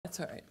That's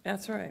all right.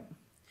 That's all right.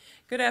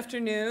 Good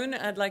afternoon.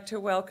 I'd like to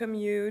welcome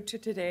you to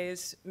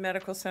today's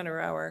Medical Center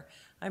Hour.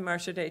 I'm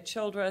Marcia Day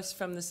Childress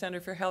from the Center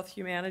for Health,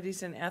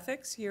 Humanities, and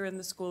Ethics here in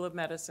the School of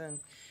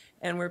Medicine,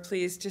 and we're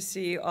pleased to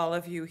see all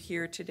of you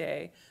here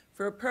today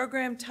for a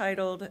program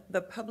titled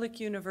The Public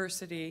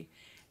University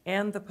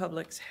and the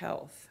Public's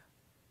Health.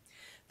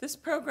 This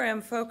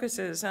program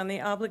focuses on the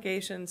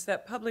obligations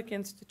that public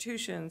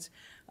institutions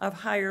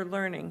of higher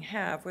learning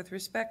have with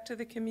respect to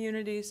the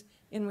communities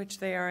in which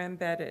they are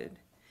embedded.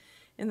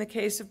 In the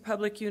case of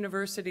public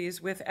universities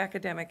with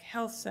academic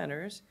health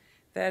centers,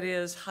 that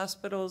is,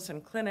 hospitals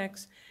and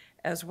clinics,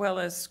 as well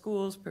as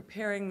schools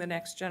preparing the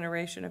next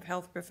generation of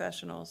health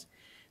professionals,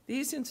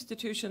 these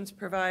institutions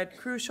provide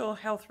crucial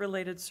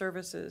health-related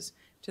services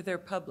to their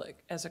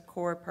public as a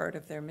core part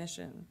of their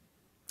mission.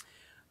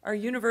 Our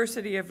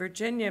University of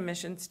Virginia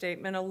mission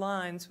statement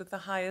aligns with the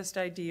highest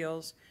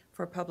ideals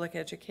for public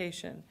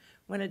education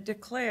when it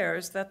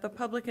declares that the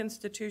public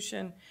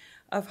institution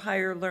of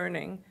higher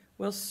learning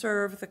will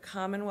serve the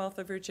Commonwealth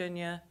of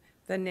Virginia,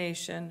 the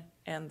nation,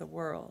 and the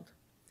world.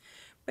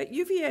 But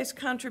UVA's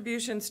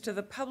contributions to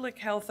the public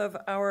health of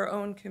our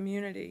own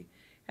community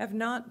have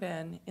not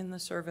been in the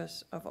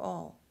service of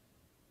all.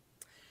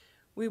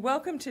 We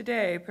welcome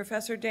today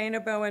Professor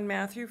Dayna Bowen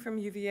Matthews from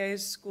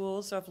UVA's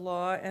Schools of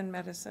Law and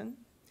Medicine.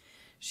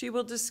 She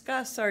will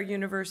discuss our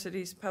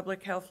university's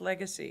public health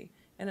legacy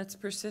and its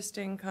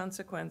persisting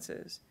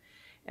consequences,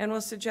 and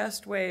will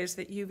suggest ways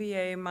that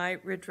UVA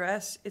might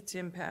redress its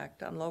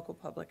impact on local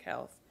public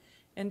health,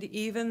 and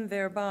even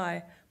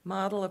thereby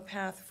model a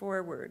path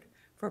forward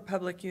for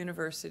public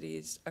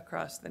universities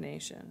across the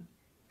nation.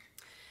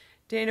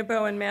 Dayna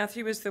Bowen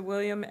Matthews is the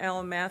William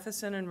L.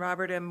 Matheson and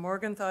Robert M.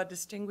 Morgenthau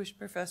Distinguished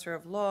Professor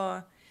of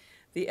Law,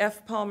 the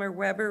F. Palmer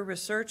Weber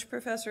Research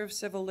Professor of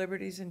Civil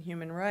Liberties and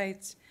Human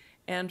Rights,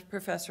 and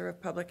Professor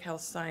of Public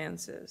Health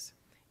Sciences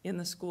in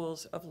the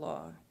Schools of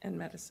Law and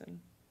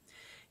Medicine.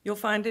 You'll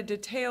find a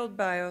detailed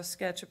bio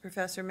sketch of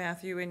Professor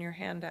Matthews in your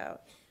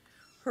handout.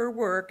 Her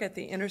work at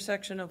the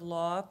intersection of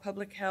law,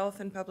 public health,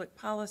 and public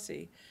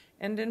policy,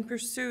 and in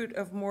pursuit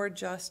of more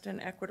just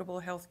and equitable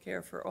health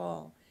care for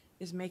all,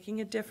 is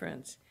making a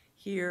difference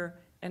here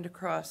and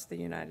across the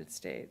United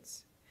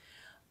States.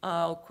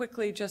 I'll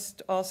quickly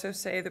just also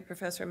say that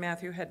Professor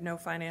Matthews had no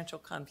financial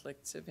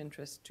conflicts of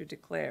interest to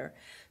declare.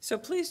 So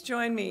please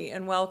join me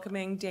in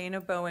welcoming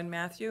Dayna Bowen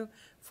Matthews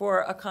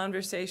for a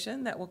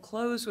conversation that will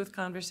close with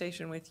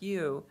conversation with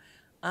you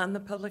on the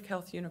Public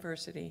Health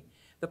University,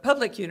 the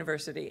Public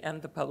University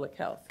and the Public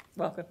Health.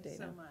 Welcome, Dayna. Thank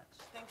you so much.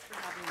 Thanks for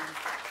having me.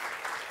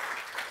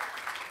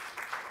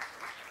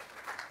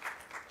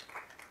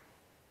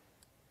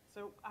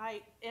 So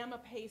I am a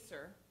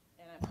pacer,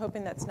 and I'm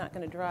hoping that's not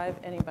going to drive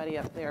anybody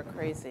up there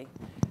crazy.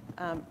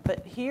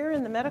 But here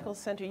in the medical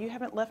center, you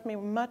haven't left me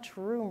much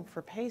room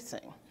for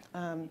pacing.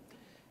 And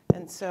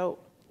so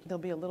there'll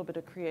be a little bit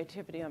of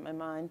creativity on my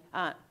mind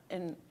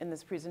in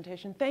this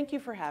presentation. Thank you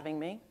for having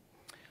me.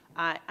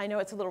 I know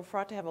it's a little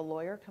fraught to have a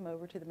lawyer come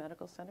over to the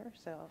medical center,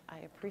 so I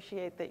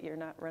appreciate that you're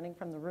not running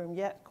from the room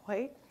yet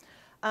quite.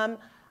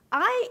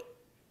 I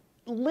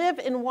live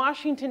in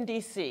Washington,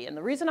 D.C., and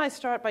the reason I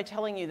start by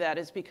telling you that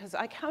is because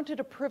I count it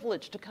a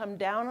privilege to come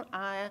down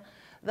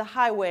the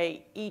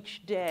highway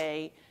each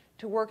day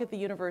to work at the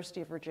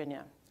University of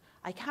Virginia.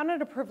 I count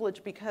it a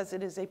privilege because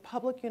it is a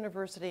public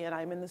university and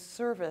I'm in the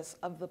service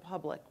of the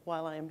public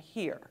while I am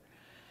here.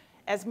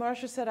 As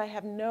Marcia said, I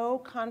have no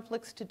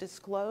conflicts to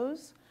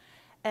disclose,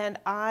 and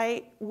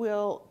I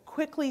will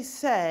quickly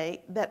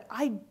say that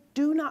I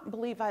do not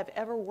believe I've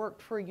ever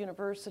worked for a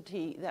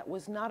university that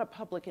was not a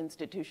public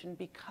institution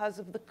because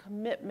of the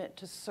commitment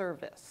to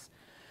service.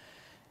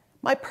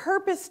 My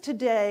purpose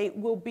today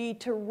will be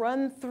to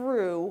run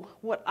through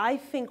what I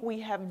think we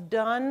have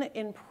done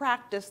in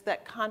practice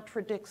that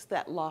contradicts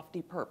that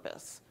lofty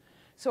purpose.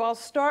 So I'll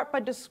start by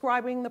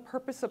describing the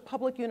purpose of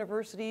public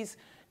universities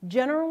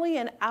generally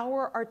and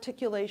our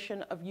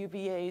articulation of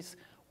UVA's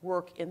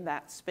work in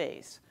that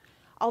space.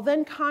 I'll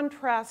then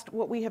contrast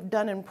what we have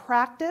done in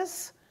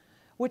practice,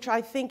 which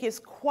I think is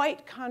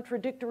quite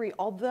contradictory,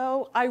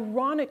 although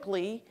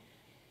ironically,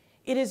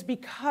 it is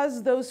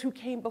because those who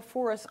came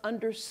before us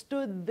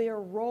understood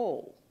their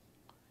role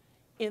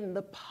in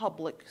the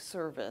public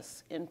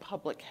service, in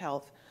public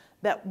health,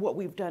 that what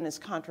we've done is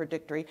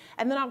contradictory.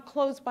 And then I'll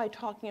close by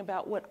talking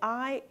about what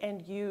I and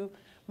you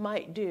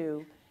might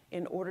do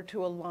in order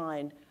to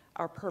align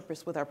our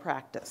purpose with our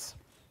practice.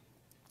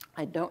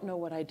 I don't know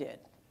what I did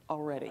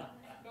already.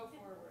 Go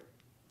forward.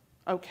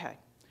 Okay.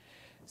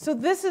 So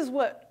this is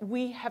what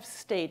we have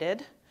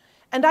stated,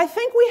 and I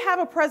think we have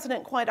a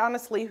president, quite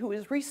honestly, who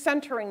is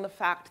recentering the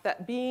fact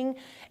that being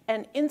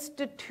an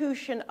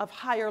institution of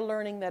higher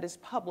learning that is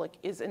public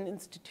is an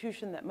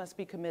institution that must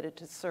be committed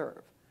to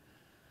serve.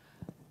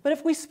 But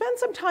if we spend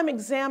some time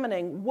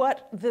examining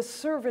what this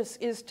service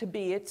is to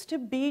be, it's to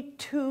be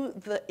to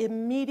the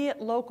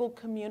immediate local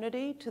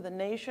community, to the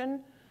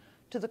nation,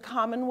 to the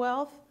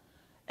Commonwealth,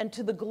 and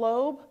to the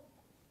globe.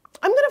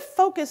 I'm going to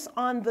focus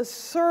on the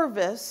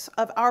service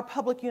of our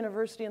public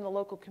university in the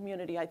local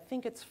community. I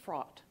think it's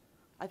fraught.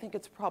 I think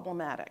it's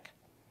problematic.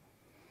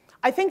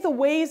 I think the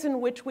ways in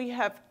which we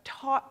have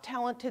taught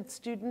talented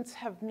students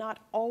have not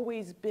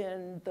always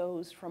been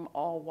those from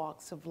all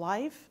walks of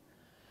life.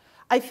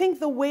 I think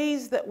the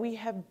ways that we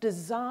have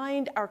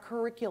designed our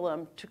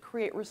curriculum to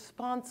create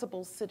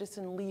responsible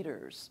citizen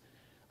leaders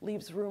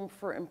leaves room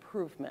for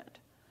improvement.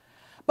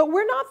 But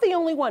we're not the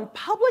only one.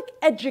 Public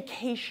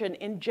education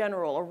in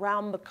general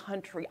around the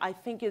country, I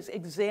think, is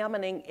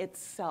examining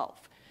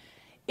itself.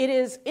 It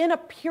is in a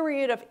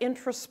period of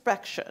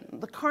introspection.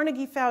 The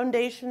Carnegie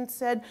Foundation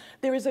said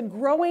there is a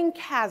growing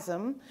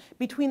chasm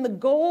between the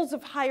goals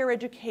of higher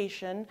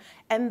education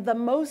and the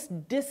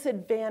most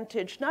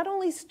disadvantaged, not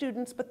only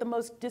students, but the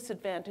most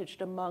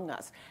disadvantaged among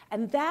us.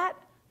 And that,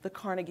 the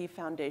Carnegie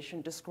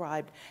Foundation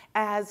described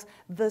as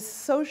the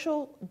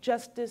social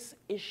justice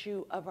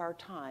issue of our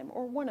time,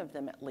 or one of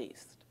them at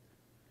least.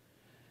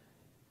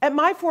 At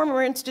my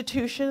former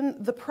institution,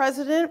 the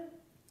president,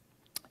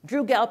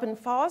 Drew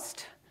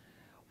Galpin-Faust,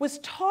 was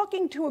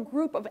talking to a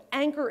group of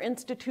anchor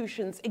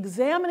institutions,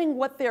 examining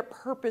what their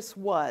purpose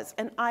was.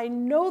 And I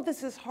know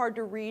this is hard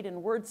to read,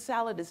 and word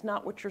salad is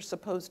not what you're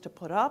supposed to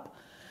put up.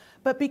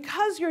 But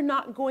because you're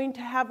not going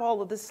to have all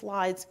of the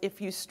slides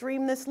if you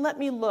stream this, let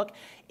me look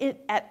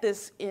at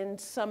this in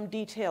some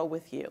detail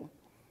with you.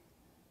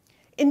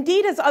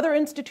 Indeed, as other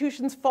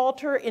institutions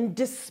falter in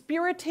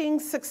dispiriting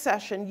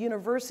succession,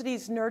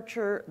 universities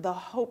nurture the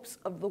hopes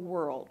of the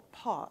world.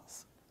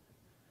 Pause.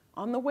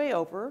 On the way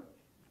over,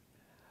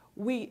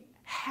 we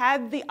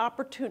had the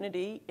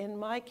opportunity in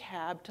my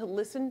cab to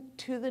listen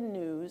to the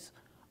news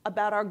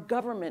about our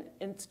government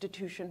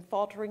institution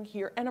faltering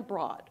here and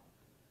abroad.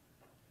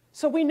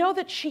 So we know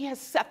that she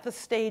has set the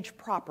stage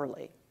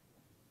properly.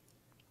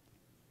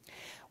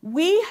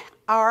 We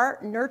are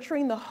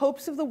nurturing the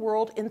hopes of the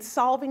world in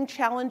solving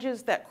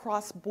challenges that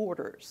cross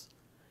borders.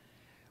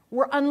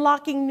 We're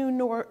unlocking new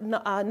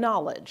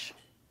knowledge.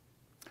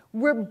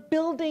 We're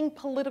building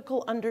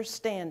political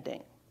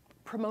understanding,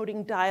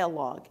 promoting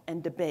dialogue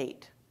and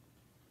debate.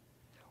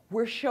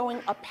 We're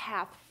showing a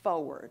path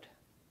forward.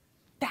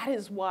 That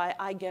is why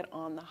I get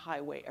on the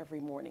highway every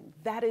morning.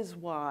 That is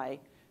why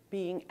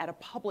being at a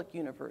public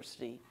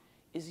university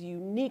is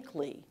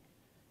uniquely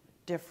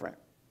different.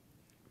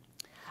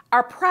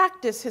 Our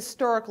practice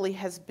historically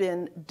has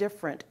been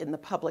different in the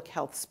public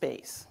health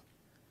space.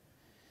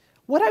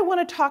 What I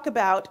want to talk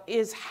about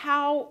is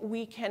how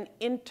we can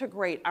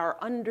integrate our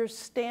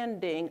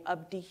understanding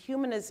of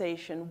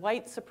dehumanization,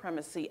 white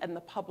supremacy, and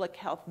the public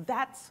health.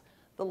 That's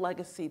the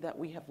legacy that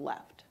we have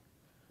left.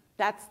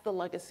 That's the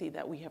legacy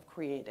that we have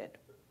created.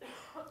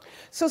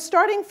 So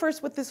starting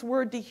first with this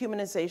word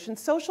dehumanization,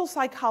 social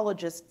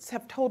psychologists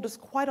have told us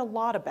quite a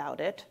lot about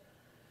it.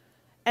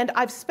 And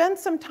I've spent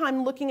some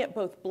time looking at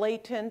both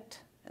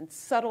blatant and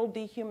subtle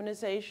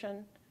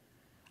dehumanization.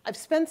 I've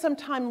spent some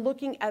time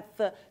looking at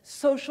the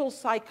social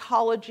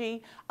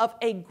psychology of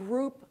a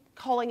group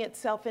calling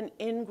itself an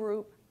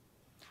in-group,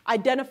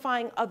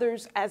 identifying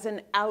others as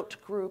an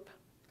out-group,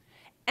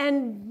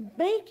 and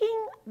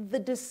making the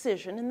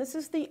decision, and this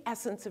is the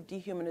essence of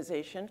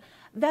dehumanization,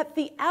 that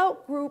the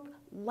out-group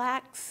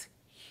lacks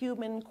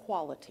human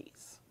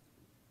qualities,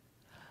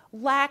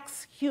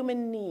 lacks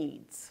human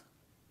needs,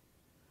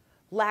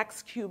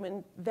 lacks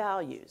human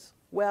values.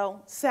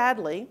 Well,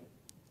 sadly,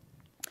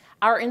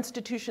 our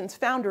institution's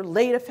founder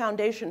laid a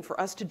foundation for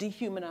us to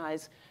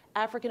dehumanize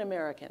African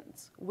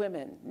Americans,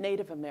 women,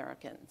 Native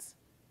Americans.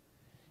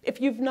 If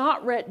you've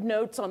not read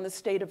Notes on the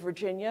State of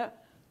Virginia,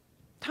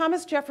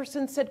 Thomas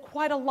Jefferson said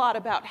quite a lot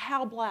about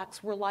how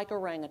blacks were like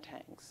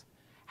orangutans,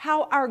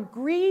 how our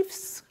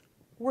griefs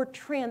were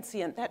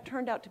transient. That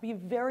turned out to be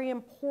very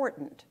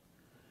important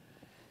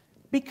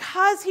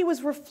because he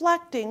was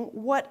reflecting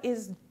what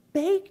is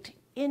baked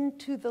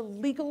into the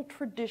legal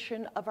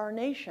tradition of our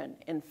nation,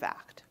 in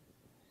fact.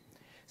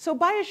 So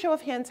by a show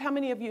of hands, how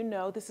many of you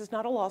know, this is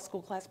not a law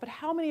school class, but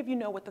how many of you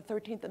know what the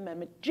 13th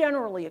Amendment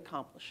generally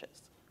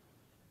accomplishes?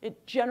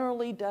 It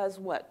generally does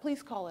what?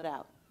 Please call it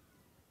out.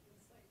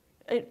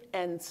 It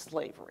ends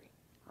slavery,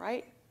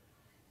 right?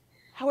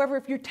 However,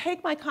 if you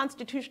take my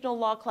constitutional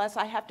law class,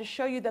 I have to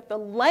show you that the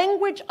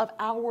language of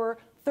our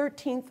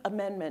 13th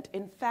Amendment,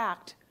 in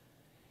fact,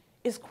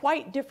 is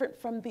quite different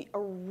from the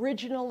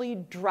originally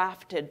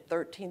drafted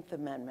 13th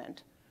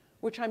Amendment,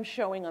 which I'm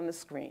showing on the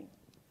screen.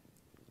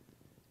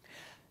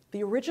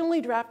 The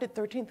originally drafted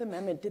 13th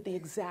Amendment did the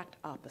exact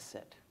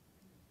opposite.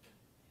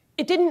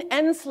 It didn't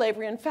end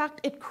slavery. In fact,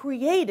 it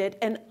created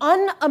an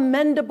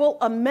unamendable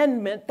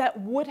amendment that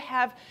would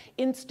have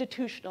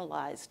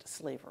institutionalized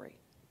slavery.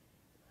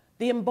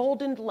 The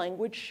emboldened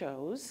language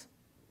shows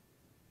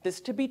this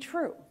to be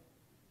true.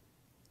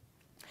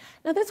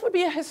 Now, this would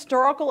be a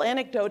historical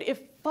anecdote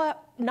if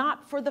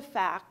not for the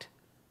fact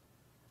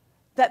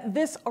that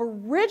this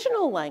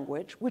original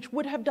language, which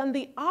would have done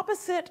the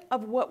opposite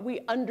of what we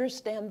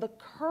understand the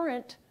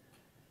current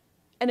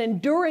and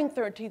enduring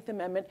 13th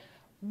Amendment,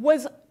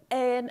 was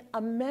an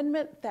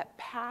amendment that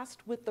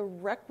passed with the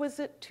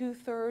requisite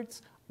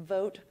 2/3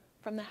 vote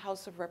from the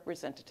House of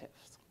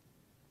Representatives.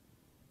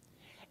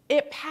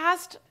 It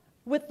passed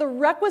with the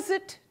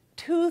requisite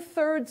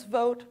 2/3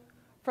 vote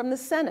from the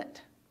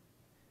Senate.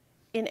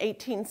 In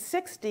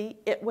 1860,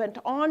 it went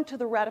on to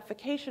the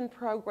ratification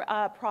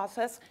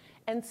process,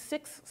 and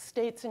 6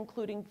 states,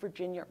 including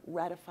Virginia,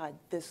 ratified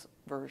this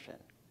version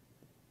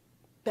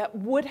that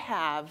would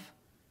have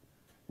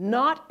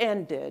not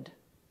ended,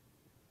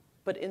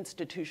 but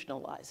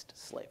institutionalized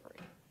slavery.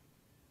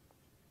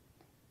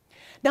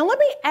 Now, let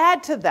me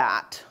add to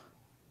that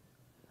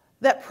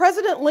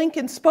President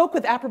Lincoln spoke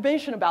with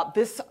approbation about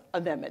this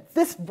amendment,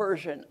 this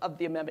version of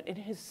the amendment, in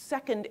his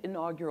second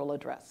inaugural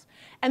address.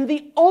 And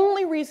the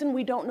only reason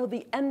we don't know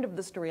the end of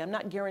the story, I'm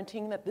not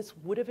guaranteeing that this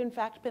would have in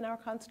fact been our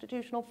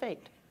constitutional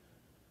fate,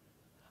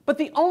 but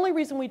the only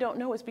reason we don't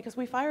know is because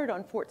we fired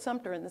on Fort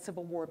Sumter and the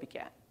Civil War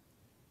began.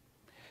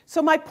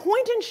 So my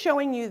point in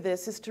showing you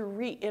this is to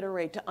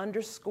reiterate, to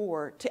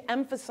underscore, to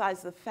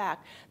emphasize the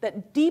fact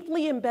that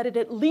deeply embedded,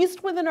 at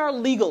least within our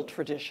legal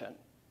tradition,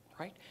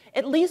 right,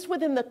 at least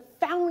within the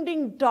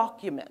founding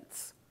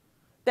documents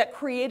that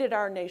created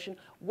our nation,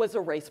 was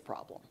a race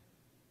problem.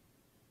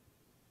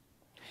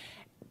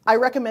 I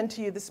recommend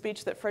to you the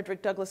speech that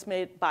Frederick Douglass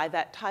made by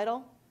that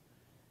title,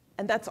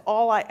 and that's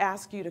all I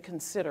ask you to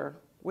consider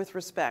with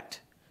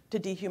respect to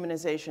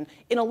dehumanization.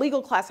 In a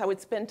legal class, I would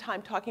spend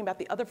time talking about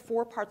the other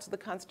 4 parts of the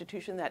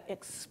Constitution that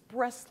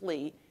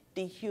expressly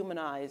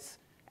dehumanize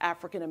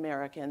African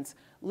Americans.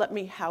 Let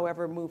me,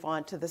 however, move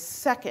on to the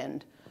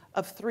second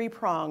of 3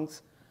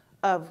 prongs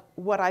of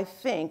what I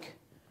think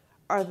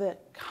are the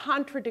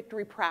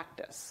contradictory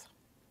practice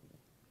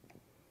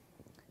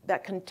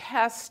that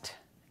contest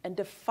and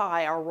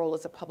defy our role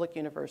as a public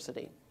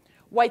university.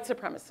 White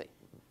supremacy.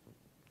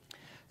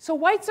 So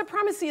white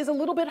supremacy is a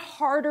little bit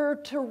harder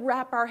to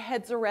wrap our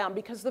heads around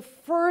because the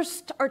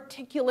first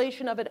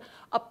articulation of it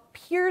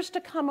appears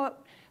to come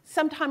up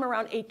sometime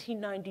around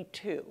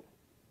 1892.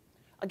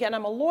 Again,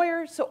 I'm a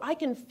lawyer, so I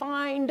can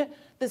find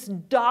this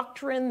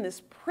doctrine,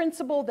 this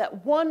principle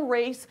that one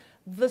race,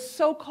 the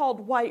so-called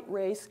white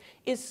race,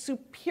 is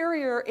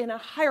superior in a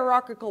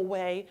hierarchical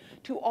way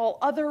to all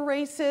other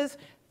races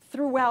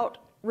throughout,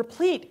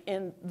 replete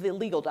in the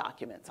legal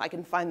documents. I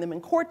can find them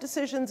in court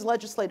decisions,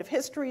 legislative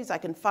histories. I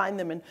can find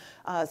them in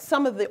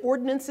some of the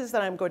ordinances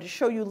that I'm going to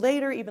show you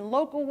later, even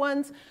local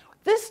ones.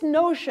 This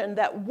notion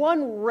that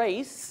one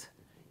race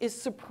is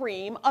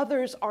supreme,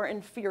 others are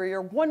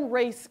inferior, one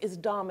race is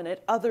dominant,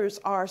 others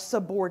are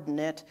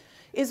subordinate,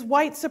 is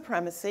white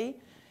supremacy.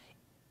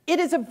 It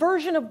is a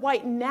version of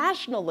white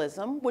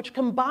nationalism, which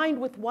combined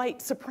with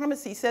white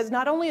supremacy says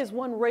not only is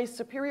one race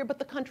superior, but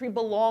the country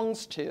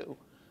belongs to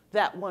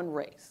that one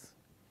race.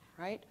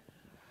 Right?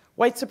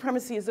 White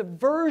supremacy is a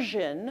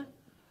version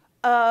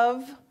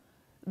of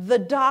the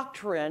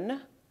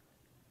doctrine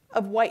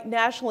of white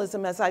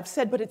nationalism, as I've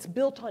said, but it's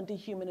built on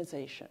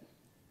dehumanization.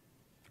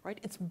 Right?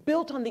 It's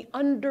built on the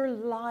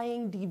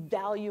underlying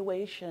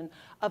devaluation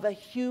of a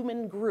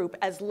human group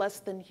as less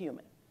than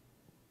human,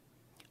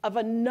 of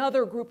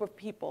another group of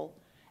people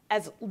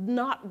as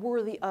not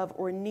worthy of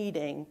or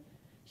needing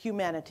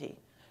humanity.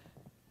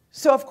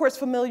 So, of course,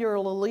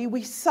 familiarly,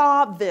 we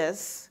saw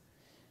this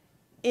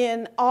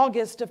in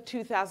August of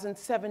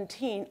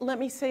 2017. Let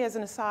me say as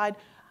an aside,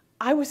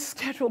 I was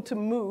scheduled to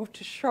move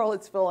to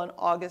Charlottesville on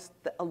August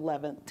the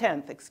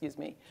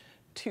 10th,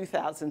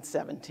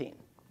 2017.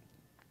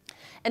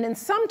 And in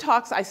some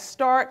talks, I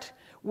start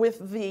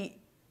with the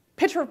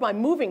picture of my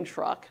moving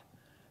truck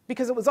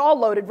because it was all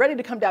loaded, ready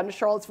to come down to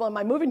Charlottesville, and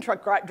my moving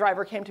truck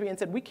driver came to me and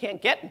said, "We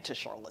can't get into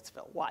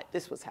Charlottesville." Why?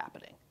 This was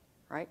happening,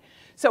 right?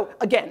 So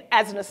again,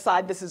 as an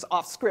aside, this is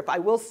off script. I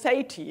will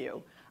say to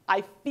you,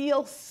 I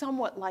feel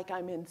somewhat like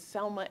I'm in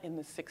Selma in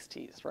the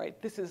 60s, right?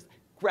 This is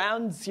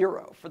ground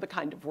zero for the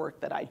kind of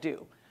work that I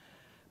do.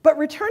 But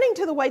returning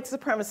to the white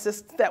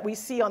supremacists that we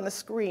see on the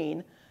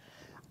screen,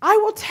 I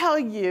will tell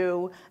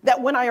you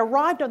that when I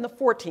arrived on the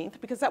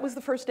 14th, because that was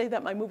the first day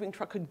that my moving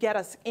truck could get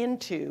us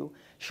into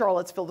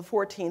Charlottesville, the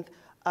 14th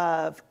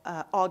of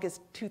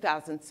August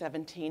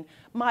 2017,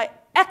 my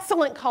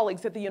excellent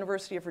colleagues at the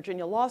University of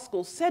Virginia Law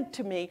School said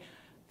to me,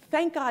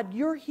 "Thank God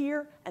you're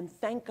here, and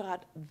thank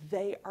God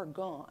they are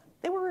gone."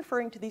 They were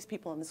referring to these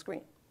people on the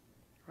screen,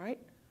 right?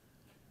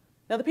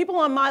 Now, the people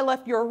on my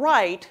left, your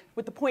right,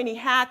 with the pointy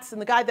hats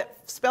and the guy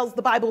that spells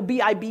the Bible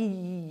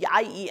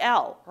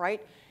B-I-B-I-E-L,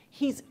 right?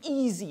 He's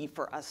easy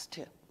for us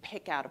to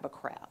pick out of a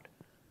crowd.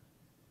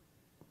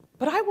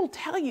 But I will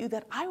tell you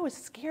that I was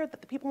scared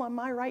that the people on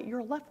my right,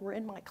 your left, were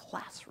in my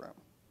classroom.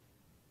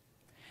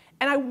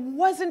 And I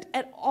wasn't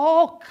at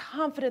all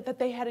confident that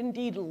they had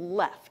indeed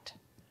left.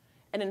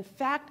 And in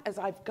fact, as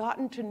I've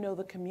gotten to know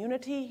the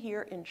community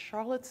here in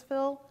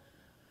Charlottesville,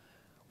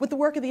 with the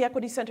work of the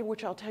Equity Center,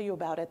 which I'll tell you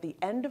about at the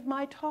end of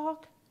my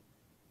talk,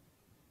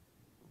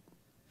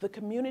 the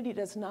community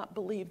does not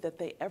believe that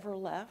they ever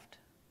left,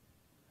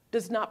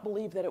 does not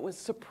believe that it was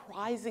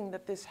surprising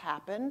that this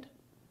happened,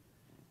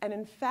 and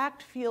in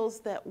fact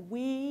feels that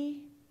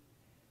we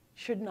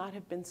should not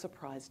have been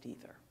surprised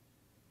either.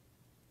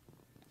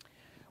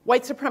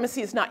 White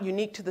supremacy is not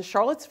unique to the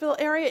Charlottesville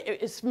area.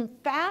 It is in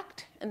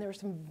fact, and there are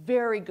some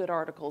very good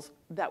articles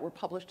that were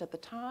published at the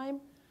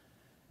time,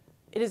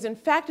 it is in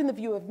fact in the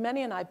view of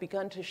many, and I've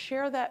begun to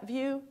share that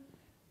view,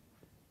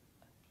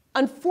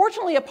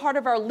 unfortunately a part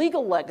of our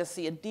legal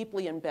legacy and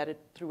deeply embedded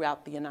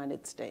throughout the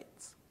United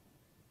States.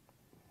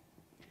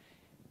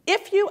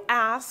 If you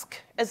ask,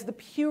 as the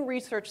Pew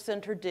Research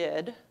Center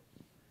did,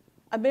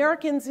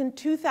 Americans in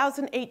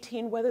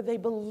 2018 whether they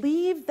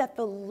believe that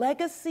the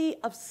legacy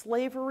of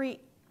slavery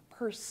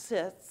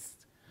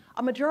persists,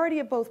 a majority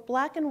of both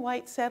black and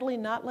white, sadly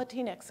not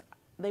Latinx,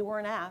 they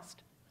weren't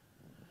asked,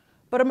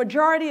 but a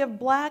majority of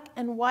black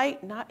and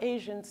white, not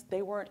Asians,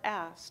 they weren't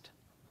asked,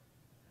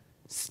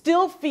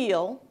 still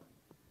feel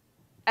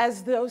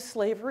as though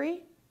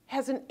slavery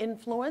has an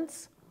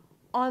influence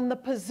on the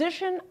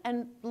position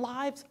and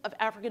lives of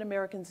African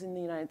Americans in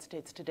the United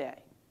States today.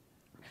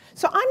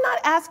 So I'm not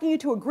asking you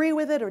to agree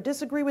with it or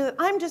disagree with it.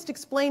 I'm just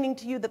explaining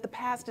to you that the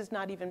past is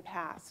not even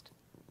past.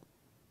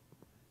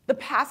 The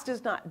past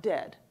is not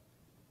dead.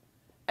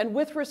 And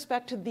with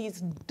respect to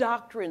these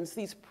doctrines,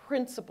 these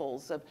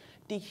principles of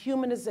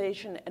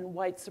dehumanization and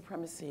white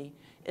supremacy,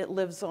 it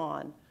lives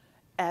on,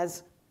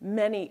 as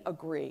many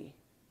agree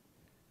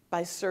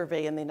by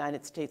survey in the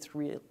United States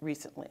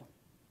recently.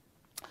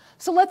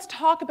 So let's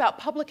talk about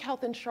public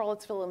health in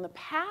Charlottesville in the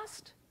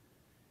past,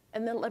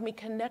 and then let me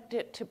connect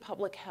it to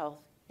public health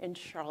in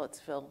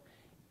Charlottesville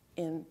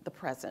in the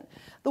present.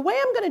 The way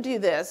I'm going to do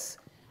this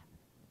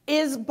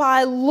is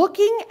by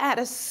looking at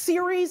a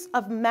series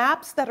of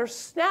maps that are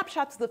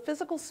snapshots of the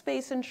physical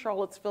space in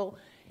Charlottesville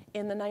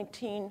in the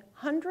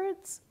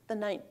 1900s, the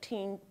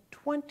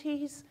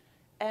 1920s,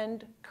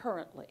 and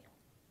currently.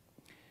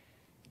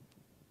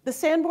 The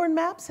Sanborn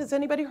maps, has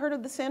anybody heard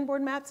of the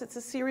Sanborn maps? It's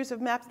a series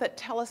of maps that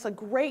tell us a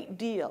great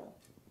deal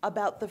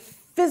about the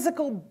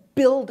physical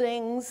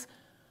buildings,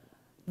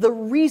 the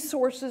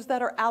resources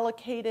that are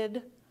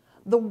allocated,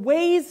 the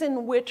ways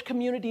in which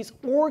communities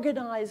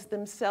organized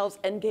themselves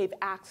and gave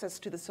access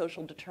to the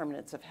social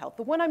determinants of health.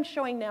 The one I'm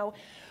showing now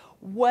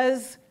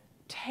was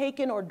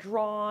taken or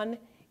drawn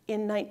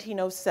in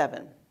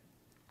 1907.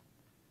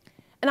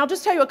 And I'll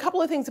just tell you a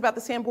couple of things about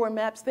the Sanborn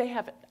maps. They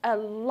have a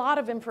lot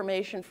of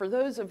information. For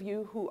those of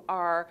you who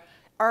are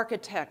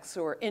architects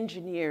or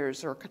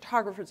engineers or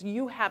cartographers,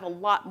 you have a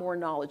lot more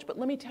knowledge. But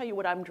let me tell you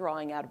what I'm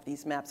drawing out of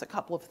these maps, a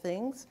couple of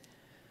things.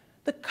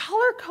 The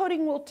color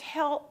coding will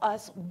tell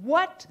us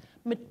what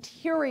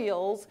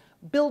materials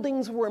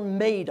buildings were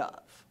made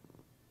of.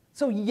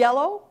 So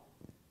yellow,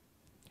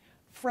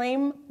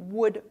 frame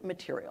wood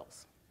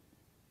materials.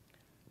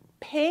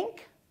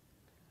 Pink,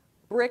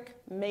 brick,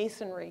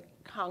 masonry,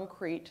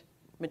 concrete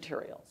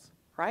materials,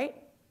 right?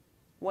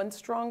 One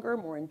stronger,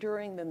 more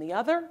enduring than the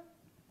other.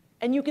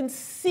 And you can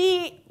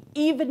see,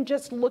 even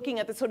just looking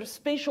at the sort of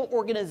spatial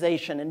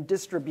organization and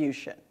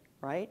distribution,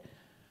 right?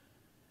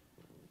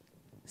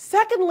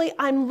 Secondly,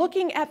 I'm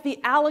looking at the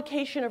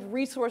allocation of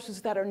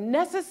resources that are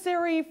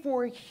necessary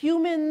for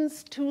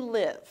humans to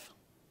live.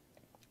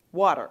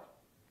 Water,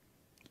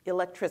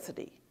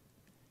 electricity,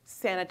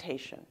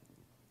 sanitation.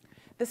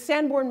 The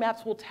Sanborn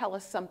maps will tell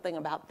us something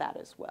about that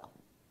as well.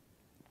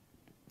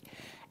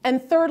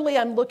 And thirdly,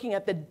 I'm looking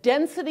at the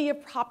density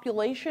of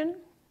population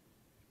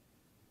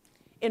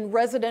in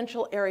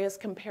residential areas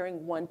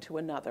comparing one to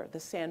another. The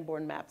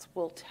Sanborn maps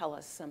will tell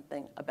us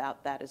something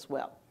about that as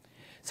well.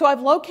 So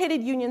I've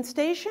located Union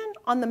Station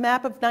on the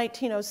map of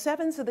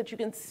 1907 so that you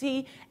can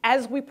see,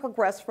 as we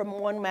progress from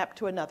one map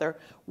to another,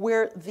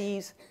 where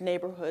these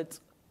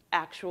neighborhoods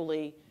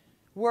actually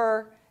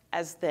were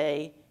as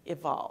they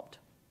evolved.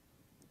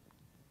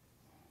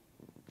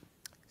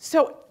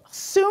 So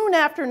soon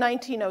after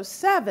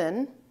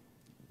 1907,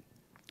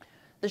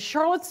 the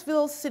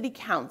Charlottesville City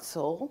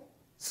Council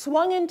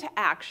swung into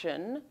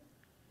action,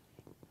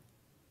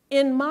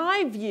 in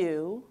my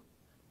view,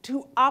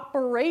 to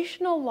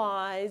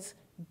operationalize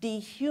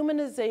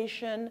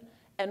dehumanization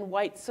and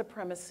white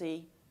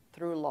supremacy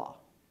through law.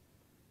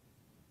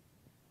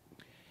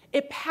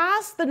 It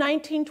passed the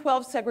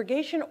 1912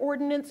 segregation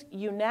ordinance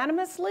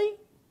unanimously,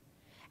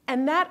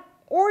 and that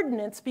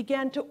ordinance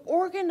began to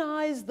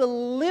organize the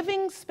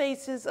living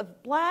spaces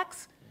of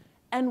blacks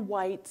and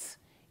whites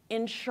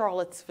in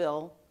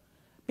Charlottesville,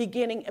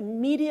 beginning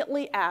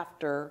immediately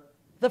after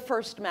the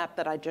first map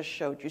that I just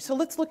showed you. So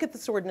let's look at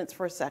this ordinance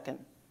for a second.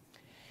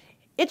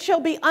 It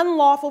shall be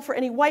unlawful for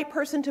any white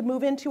person to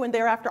move into and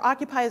thereafter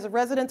occupy as a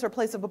residence or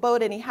place of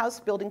abode any house,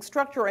 building,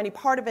 structure, or any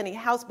part of any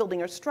house,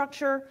 building, or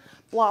structure,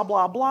 blah,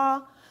 blah,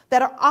 blah,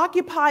 that are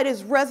occupied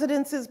as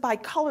residences by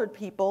colored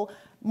people,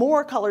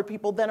 more colored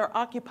people than are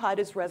occupied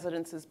as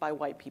residences by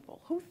white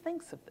people. Who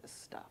thinks of this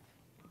stuff,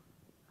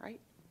 right?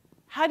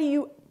 How do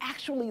you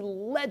actually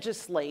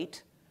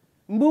legislate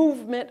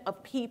movement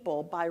of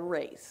people by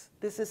race?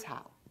 This is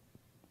how.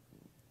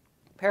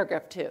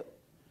 Paragraph 2.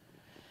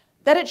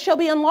 That it shall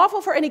be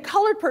unlawful for any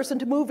colored person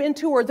to move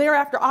into or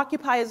thereafter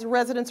occupy as a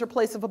residence or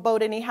place of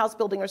abode any house,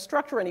 building, or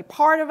structure, any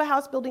part of a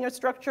house, building, or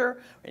structure,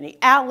 or any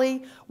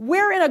alley,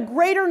 wherein a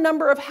greater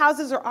number of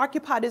houses are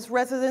occupied as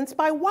residence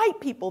by white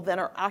people than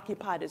are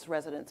occupied as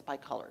residence by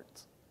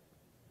coloreds.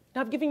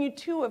 Now, I've given you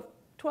 2 of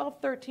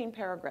 12, 13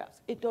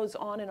 paragraphs. It goes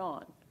on and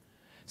on.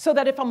 So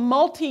that if a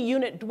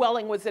multi-unit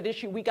dwelling was at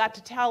issue, we got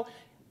to tell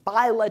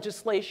by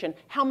legislation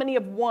how many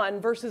of one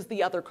versus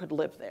the other could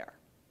live there.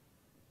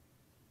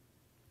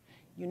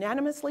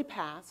 unanimously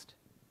passed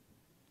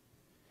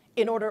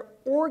in order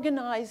to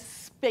organize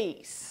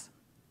space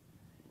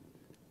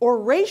or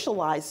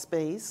racialize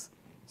space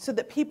so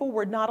that people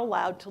were not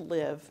allowed to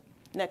live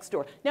next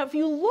door. Now, if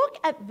you look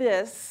at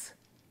this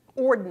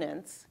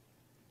ordinance,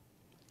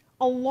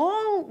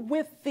 along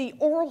with the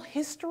oral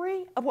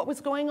history of what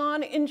was going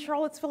on in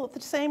Charlottesville at the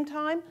same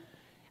time,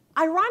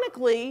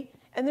 ironically,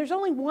 and there's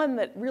only one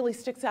that really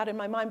sticks out in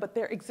my mind, but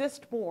there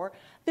exist more,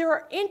 there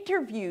are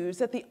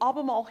interviews at the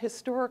Albemarle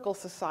Historical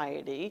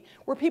Society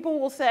where people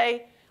will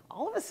say,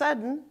 all of a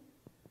sudden,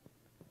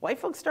 white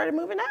folks started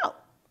moving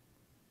out.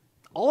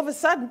 All of a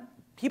sudden,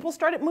 people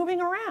started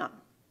moving around.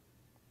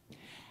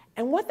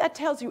 And what that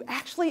tells you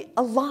actually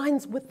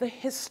aligns with the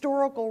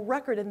historical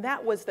record, and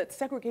that was that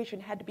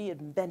segregation had to be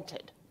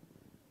invented,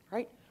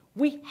 right?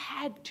 We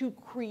had to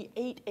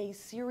create a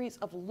series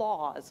of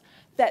laws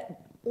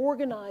that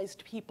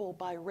organized people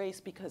by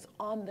race because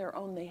on their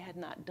own they had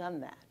not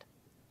done that.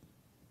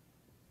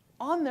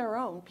 On their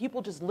own,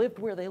 people just lived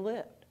where they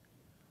lived.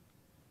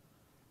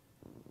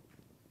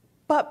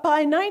 But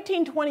by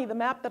 1920, the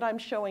map that I'm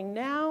showing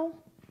now,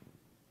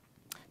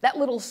 that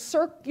little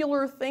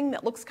circular thing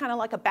that looks kind of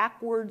like a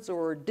backwards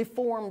or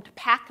deformed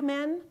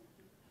Pac-Man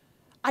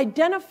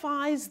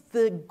identifies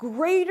the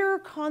greater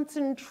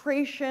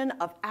concentration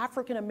of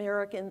African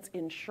Americans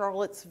in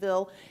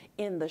Charlottesville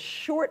in the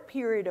short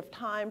period of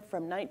time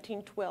from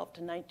 1912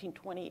 to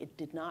 1920. It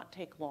did not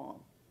take long.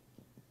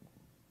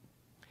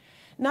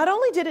 Not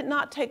only did it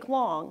not take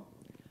long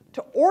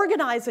to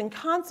organize and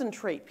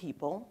concentrate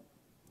people,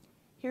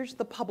 here's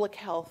the public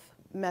health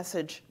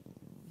message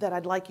that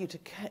I'd like you to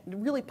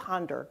really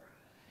ponder.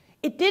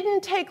 It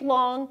didn't take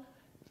long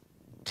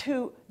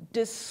to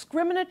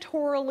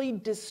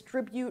discriminatorily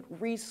distribute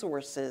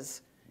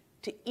resources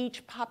to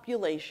each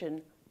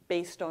population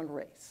based on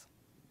race.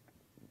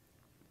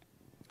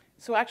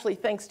 So actually,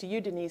 thanks to you,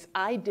 Denise,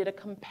 I did a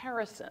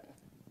comparison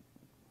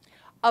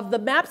of the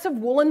maps of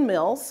Woolen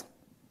Mills,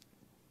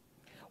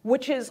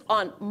 which is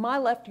on my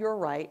left, your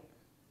right,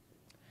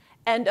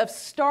 and of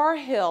Star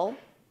Hill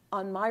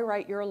on my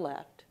right, your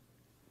left,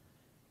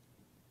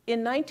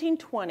 in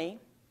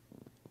 1920,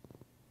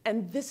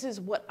 and this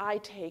is what I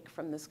take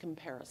from this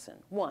comparison.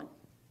 One,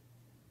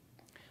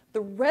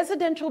 the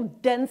residential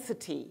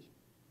density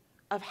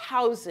of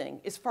housing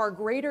is far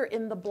greater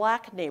in the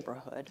black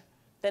neighborhood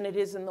than it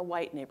is in the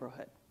white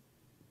neighborhood.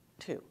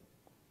 Two,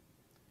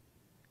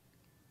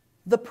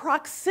 the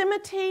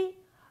proximity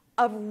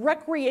of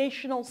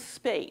recreational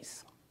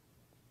space,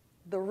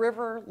 the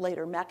river,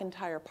 later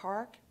McIntyre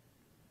Park,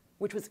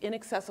 which was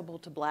inaccessible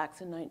to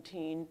blacks in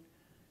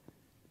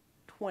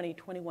 1920,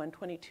 21,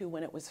 22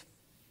 when it was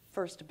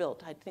first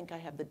built. I think I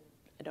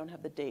don't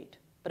have the date,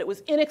 but it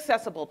was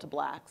inaccessible to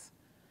blacks,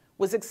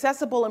 was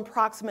accessible and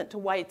proximate to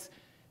whites.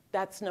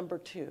 That's number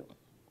two.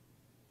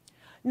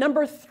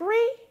 Number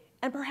three,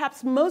 and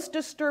perhaps most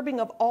disturbing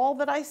of all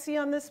that I see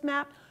on this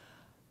map,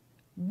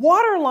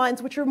 water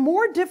lines, which are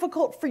more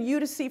difficult for you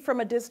to see from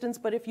a distance,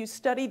 but if you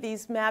study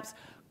these maps,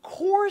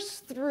 course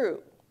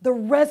through the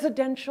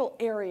residential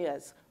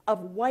areas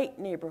of white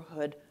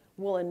neighborhood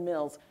Woolen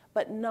Mills,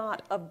 but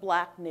not of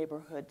black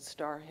neighborhood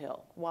Star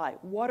Hill. Why?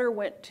 Water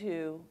went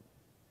to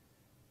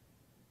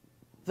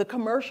the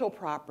commercial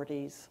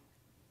properties,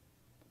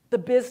 the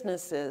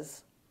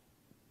businesses,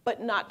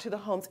 but not to the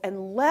homes.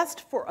 And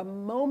lest for a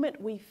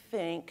moment we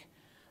think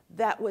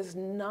that was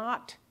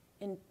not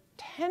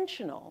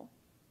intentional,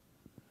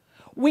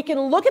 we can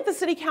look at the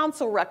city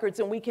council records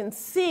and we can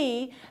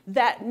see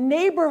that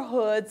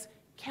neighborhoods,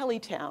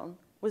 Kellytown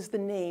was the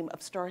name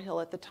of Star Hill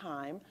at the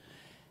time,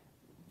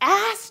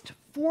 asked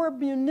for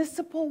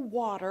municipal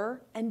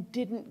water and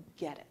didn't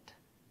get it.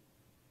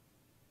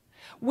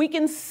 We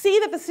can see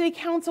that the city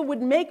council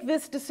would make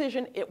this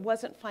decision. It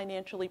wasn't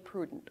financially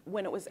prudent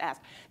when it was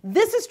asked.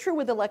 This is true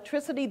with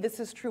electricity. This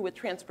is true with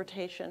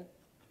transportation.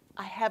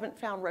 I haven't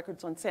found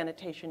records on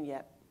sanitation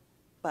yet,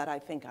 but I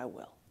think I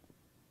will.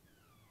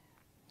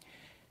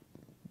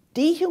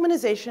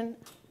 Dehumanization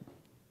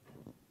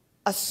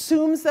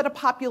assumes that a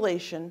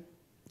population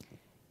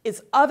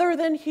is other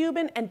than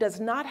human and does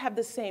not have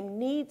the same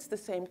needs, the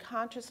same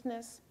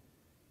consciousness.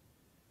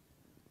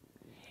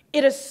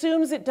 It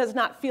assumes it does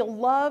not feel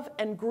love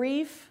and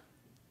grief.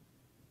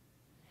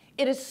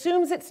 It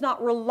assumes it's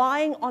not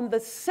relying on the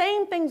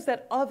same things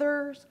that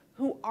others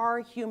who are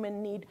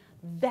human need.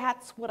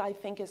 That's what I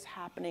think is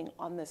happening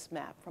on this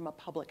map from a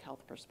public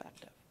health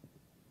perspective.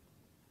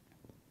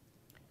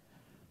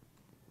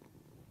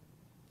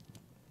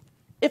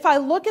 If I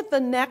look at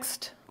the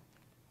next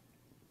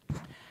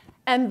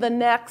and the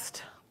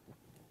next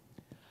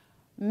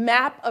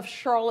map of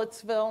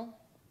Charlottesville,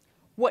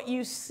 what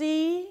you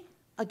see,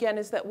 again,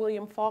 is that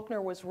William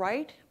Faulkner was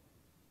right.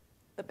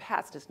 The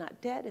past is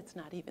not dead. It's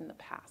not even the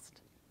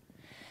past.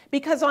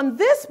 Because on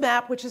this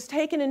map, which is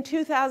taken in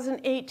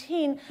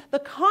 2018, the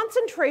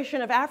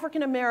concentration of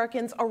African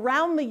Americans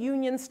around the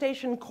Union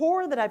Station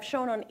core that I've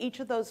shown on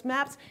each of those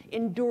maps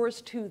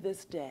endures to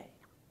this day.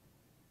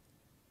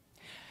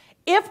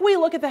 If we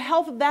look at the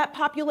health of that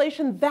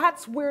population,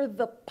 that's where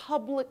the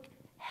public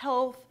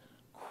health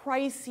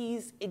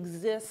crises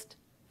exist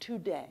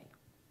today.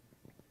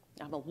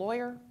 I'm a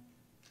lawyer.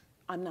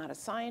 I'm not a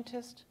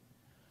scientist.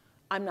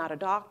 I'm not a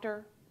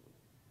doctor.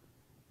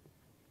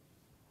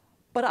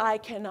 But I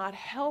cannot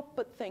help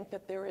but think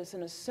that there is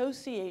an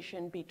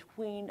association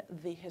between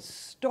the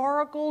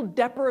historical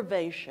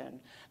deprivation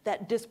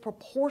that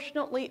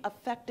disproportionately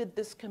affected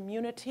this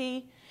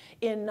community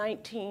in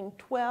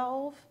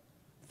 1912,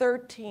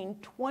 13,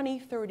 20,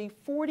 30,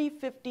 40,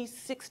 50,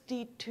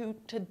 60 to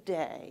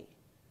today.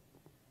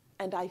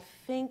 And I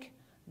think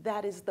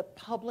that is the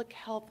public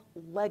health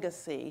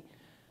legacy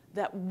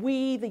that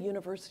we, the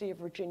University of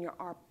Virginia,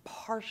 are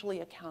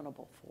partially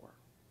accountable for.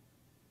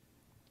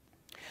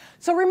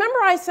 So remember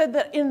I said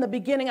that in the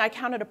beginning I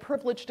counted a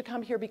privilege to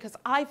come here because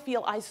I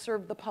feel I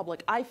serve the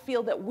public. I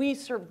feel that we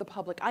serve the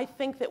public. I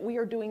think that we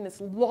are doing this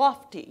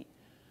lofty,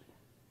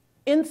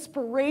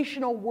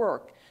 inspirational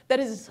work that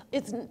is,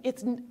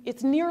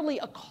 it's nearly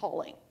a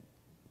calling.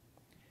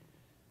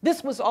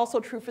 This was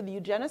also true for the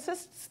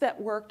eugenicists that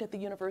worked at the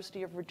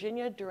University of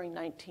Virginia during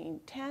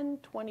 1910,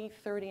 20,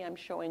 30. I'm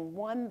showing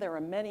one. There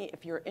are many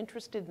if you're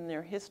interested in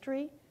their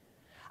history.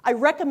 I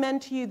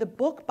recommend to you the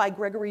book by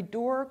Gregory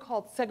Dorr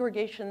called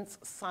Segregation's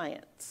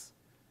Science.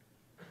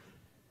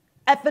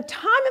 At the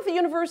time of the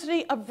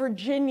University of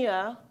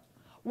Virginia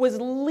was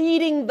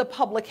leading the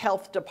public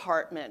health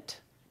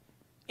department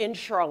in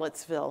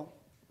Charlottesville.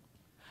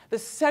 The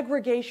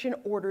segregation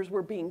orders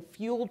were being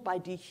fueled by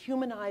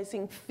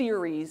dehumanizing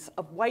theories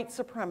of white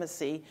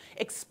supremacy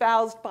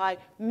espoused by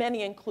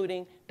many,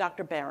 including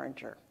Dr.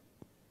 Barringer.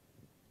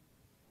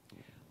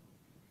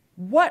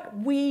 What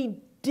we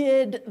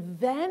did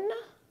then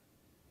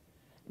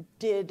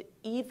did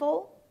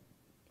evil.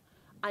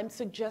 I'm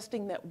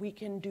suggesting that we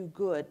can do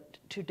good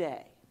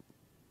today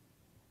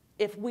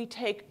if we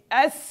take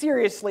as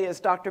seriously as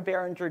Dr.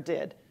 Barringer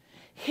did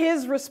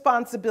his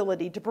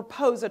responsibility to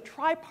propose a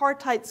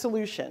tripartite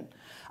solution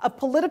of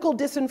political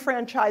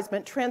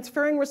disenfranchisement,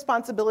 transferring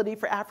responsibility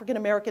for African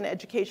American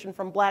education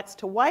from blacks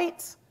to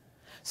whites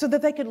so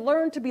that they could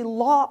learn to be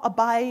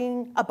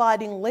law-abiding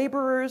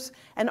laborers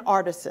and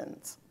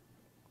artisans.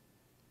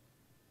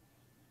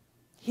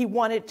 He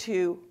wanted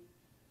to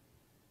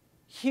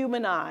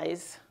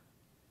humanize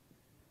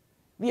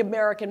the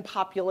American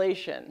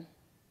population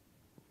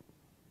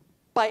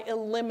by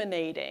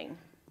eliminating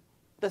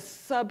the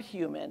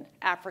subhuman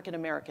African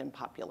American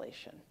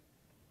population.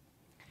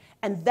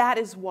 And that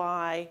is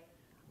why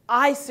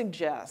I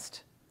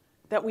suggest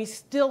that we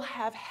still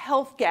have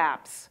health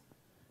gaps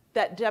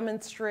that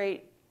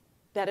demonstrate,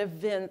 that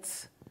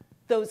evince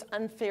those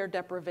unfair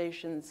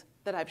deprivations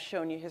that I've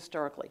shown you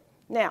historically.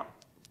 Now,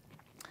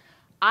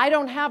 I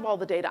don't have all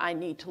the data I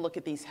need to look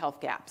at these health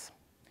gaps.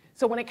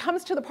 So when it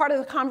comes to the part of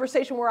the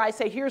conversation where I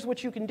say, here's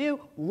what you can do,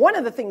 one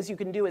of the things you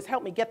can do is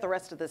help me get the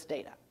rest of this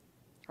data,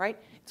 right?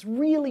 It's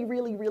really,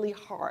 really, really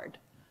hard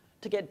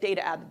to get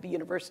data out of the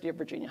University of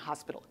Virginia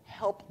Hospital.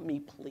 Help me,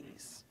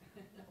 please.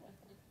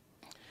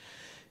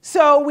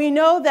 So we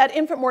know that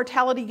infant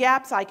mortality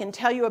gaps, I can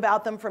tell you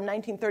about them from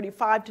 1935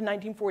 to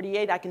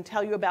 1948. I can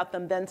tell you about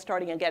them then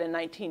starting again in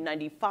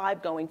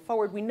 1995 going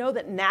forward. We know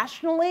that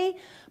nationally,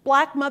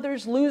 black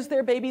mothers lose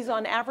their babies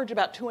on average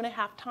about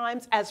 2.5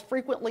 times as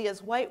frequently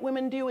as white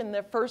women do in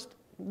their first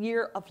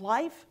year of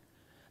life.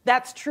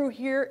 That's true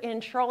here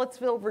in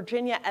Charlottesville,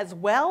 Virginia as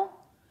well.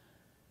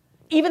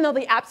 Even though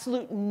the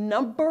absolute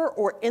number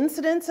or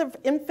incidence of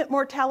infant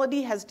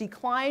mortality has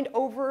declined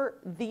over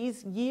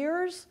these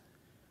years,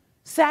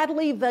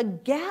 sadly, the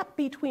gap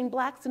between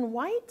blacks and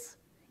whites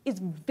is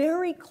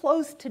very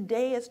close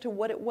today as to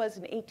what it was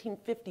in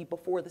 1850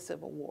 before the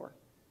Civil War,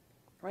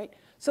 right?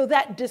 So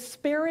that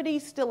disparity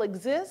still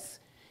exists.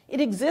 It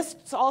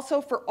exists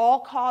also for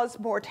all-cause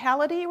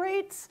mortality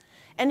rates.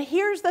 And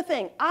here's the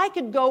thing. I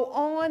could go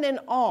on and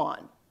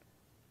on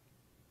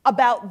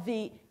about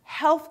the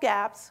health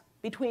gaps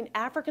between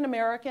African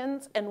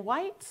Americans and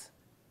whites.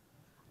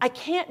 I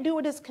can't do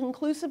it as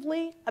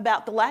conclusively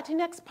about the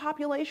Latinx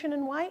population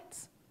and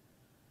whites.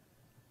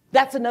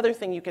 That's another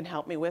thing you can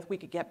help me with. We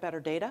could get better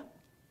data,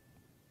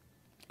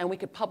 and we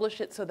could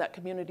publish it so that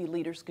community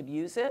leaders could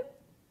use it.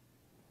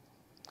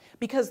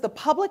 Because the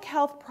public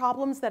health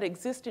problems that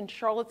exist in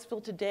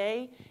Charlottesville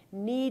today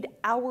need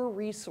our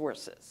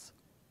resources,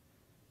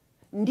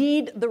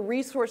 need the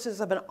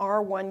resources of an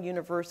R1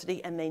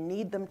 university, and they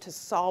need them to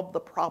solve the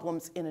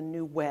problems in a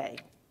new way.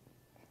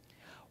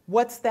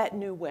 What's that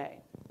new way?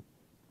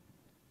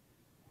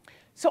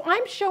 So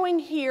I'm showing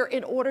here,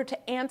 in order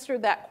to answer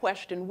that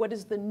question, what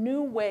is the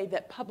new way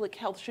that public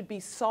health should be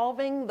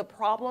solving the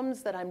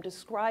problems that I'm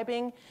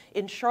describing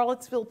in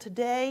Charlottesville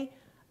today?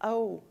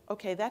 Oh,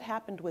 okay, that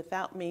happened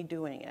without me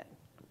doing it.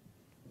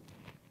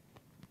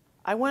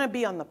 I want to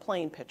be on the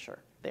plane picture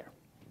there.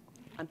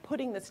 I'm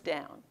putting this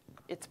down.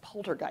 It's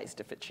poltergeist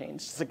if it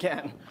changes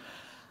again.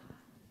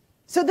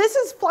 So this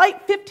is Flight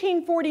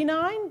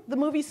 1549. The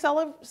movie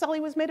Sully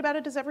was made about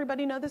it. Does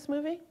everybody know this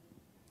movie?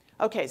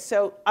 Okay,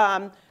 so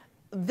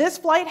this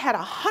flight had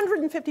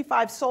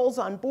 155 souls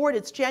on board.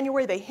 It's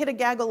January. They hit a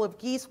gaggle of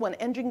geese. One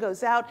engine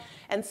goes out,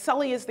 and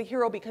Sully is the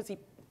hero because he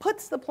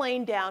puts the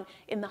plane down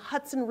in the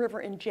Hudson River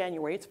in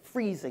January. It's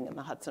freezing in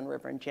the Hudson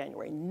River in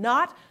January,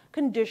 not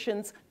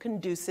conditions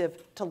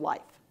conducive to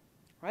life,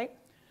 right?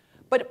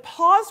 But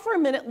pause for a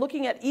minute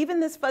looking at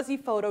even this fuzzy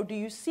photo. Do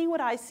you see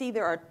what I see?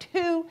 There are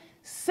two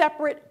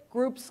separate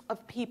groups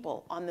of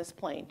people on this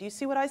plane. Do you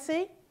see what I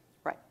see?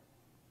 Right.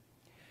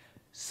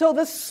 So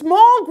the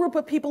small group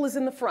of people is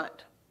in the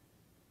front.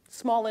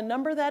 Small in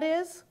number, that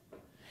is.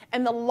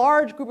 And the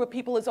large group of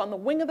people is on the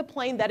wing of the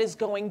plane that is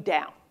going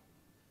down,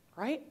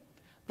 right?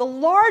 The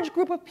large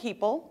group of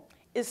people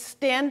is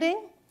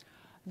standing.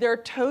 Their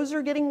toes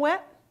are getting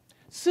wet.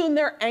 Soon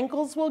their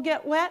ankles will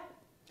get wet.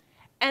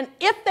 And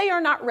if they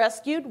are not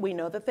rescued, we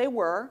know that they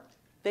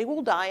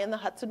will die in the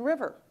Hudson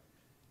River.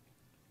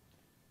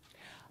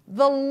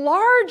 The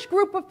large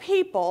group of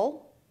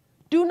people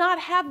do not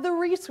have the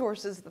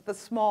resources that the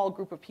small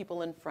group of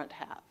people in front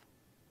have.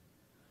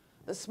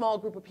 The small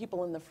group of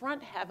people in the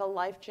front have a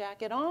life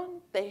jacket on.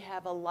 They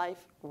have a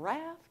life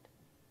raft.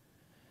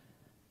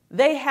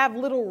 They have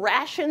little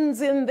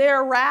rations in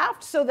their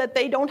raft so that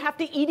they don't have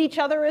to eat each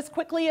other as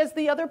quickly as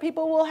the other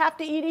people will have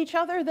to eat each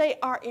other. They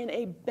are in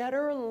a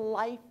better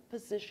life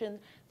position.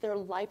 Their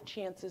life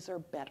chances are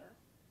better.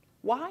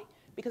 Why?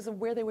 Because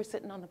of where they were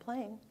sitting on the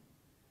plane.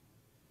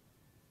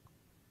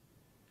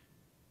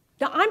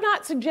 Now, I'm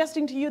not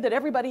suggesting to you that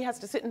everybody has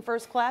to sit in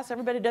first class.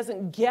 Everybody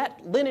doesn't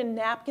get linen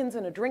napkins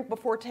and a drink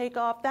before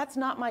takeoff. That's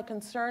not my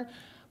concern.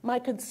 My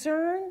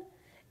concern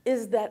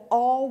is that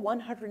all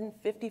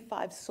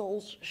 155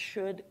 souls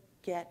should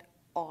get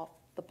off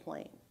the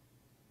plane.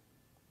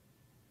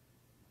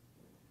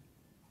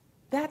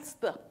 That's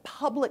the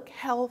public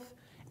health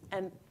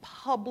and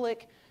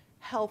public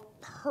health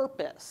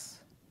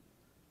purpose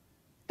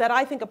that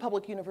I think a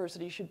public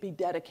university should be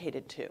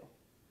dedicated to.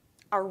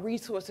 Our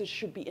resources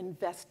should be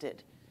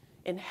invested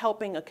in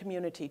helping a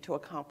community to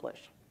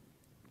accomplish.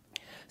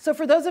 So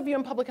for those of you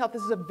in public health,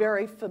 this is a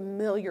very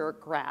familiar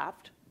graph.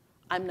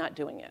 I'm not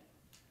doing it.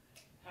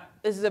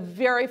 This is a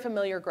very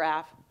familiar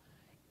graph.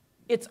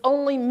 Its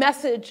only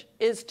message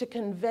is to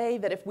convey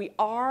that if we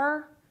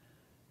are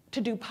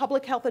to do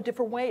public health a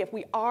different way, if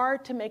we are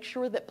to make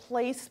sure that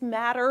place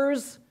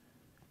matters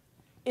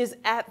is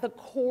at the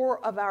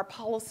core of our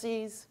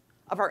policies,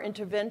 of our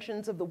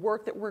interventions, of the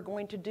work that we're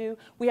going to do,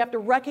 we have to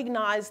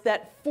recognize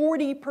that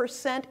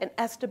 40%, an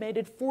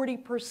estimated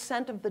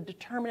 40% of the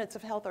determinants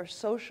of health are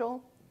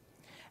social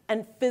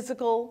and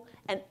physical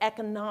and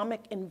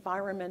economic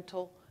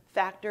environmental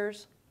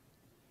factors.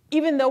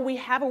 Even though we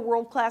have a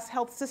world-class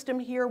health system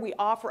here, we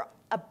offer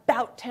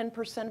about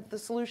 10% of the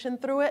solution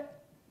through it.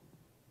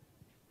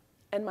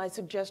 And my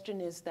suggestion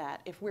is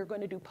that if we're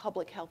going to do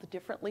public health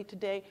differently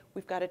today,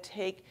 we've got to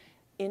take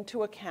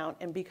into account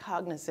and be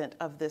cognizant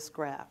of this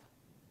graph.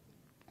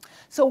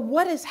 So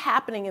what is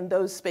happening in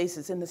those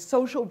spaces, in the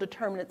social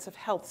determinants of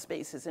health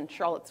spaces in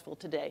Charlottesville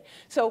today?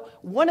 So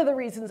one of the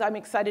reasons I'm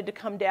excited to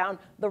come down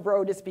the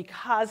road is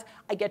because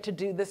I get to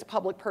do this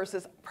public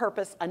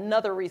purpose.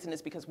 Another reason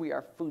is because we are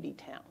a foodie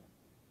town.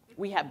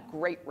 We have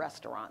great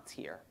restaurants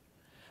here.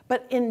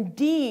 But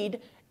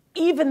indeed,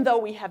 even though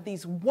we have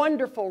these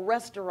wonderful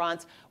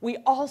restaurants, we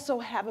also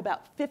have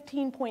about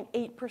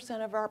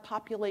 15.8% of our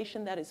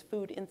population that is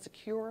food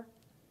insecure.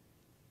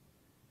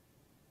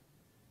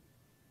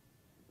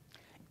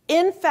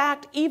 In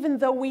fact, even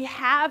though we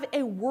have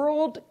a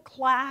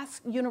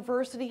world-class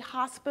university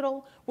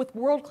hospital with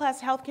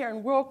world-class healthcare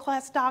and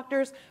world-class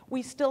doctors,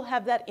 we still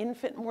have that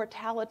infant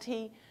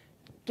mortality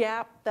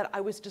gap that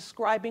I was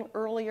describing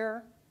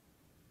earlier.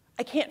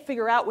 I can't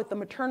figure out what the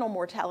maternal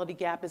mortality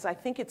gap is. I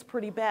think it's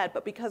pretty bad,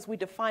 but because we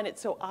define it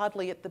so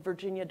oddly at the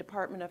Virginia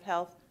Department of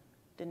Health,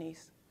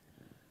 Denise,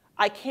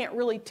 I can't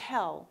really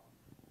tell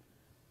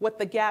what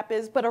the gap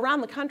is, but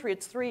around the country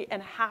it's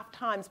 3.5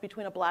 times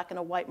between a black and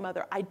a white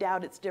mother. I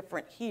doubt it's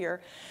different here.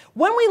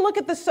 When we look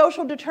at the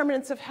social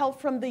determinants of health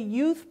from the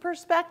youth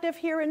perspective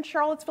here in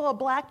Charlottesville, a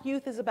black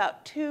youth is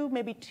about 2,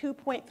 maybe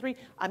 2.3,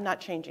 I'm not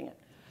changing it,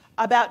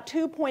 about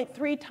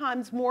 2.3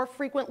 times more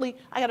frequently,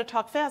 I gotta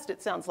talk fast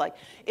it sounds like,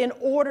 in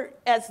order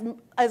as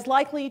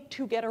likely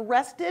to get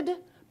arrested,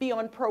 be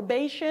on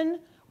probation,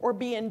 or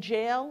be in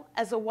jail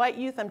as a white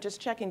youth. I'm just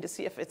checking to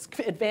see if it's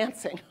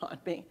advancing on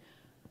me.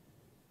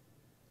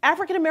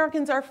 African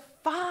Americans are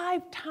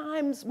 5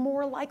 times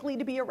more likely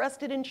to be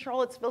arrested in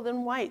Charlottesville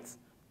than whites.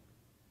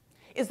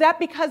 Is that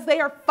because they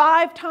are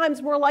 5 times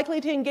more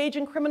likely to engage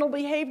in criminal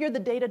behavior? The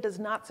data does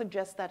not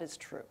suggest that is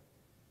true.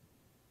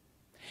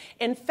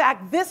 In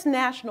fact, this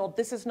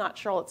is not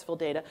Charlottesville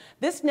data,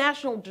 this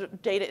national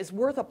data is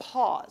worth a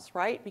pause,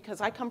 right? Because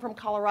I come from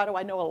Colorado,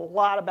 I know a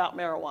lot about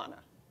marijuana,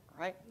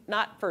 right?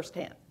 Not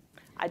firsthand,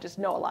 I just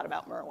know a lot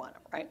about marijuana,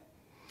 right?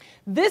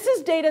 This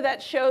is data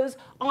that shows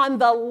on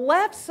the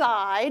left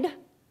side,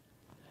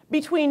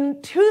 between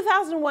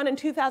 2001 and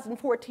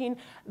 2014,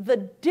 the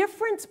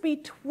difference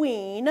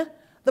between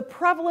the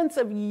prevalence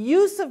of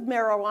use of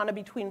marijuana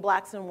between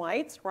blacks and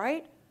whites,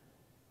 right?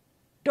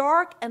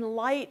 Dark and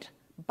light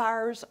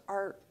bars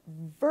are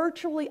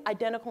virtually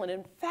identical, and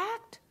in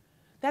fact,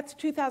 that's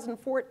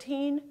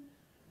 2014.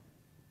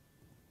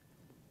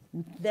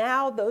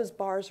 Now those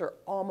bars are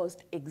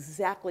almost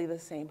exactly the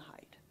same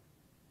height.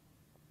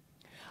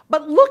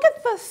 But look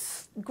at the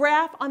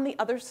graph on the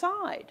other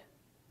side.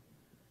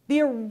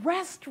 The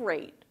arrest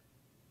rate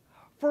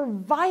for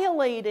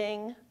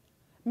violating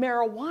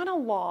marijuana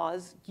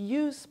laws,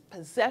 use,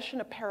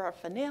 possession of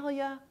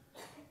paraphernalia,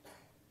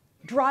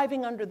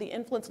 driving under the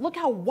influence. Look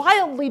how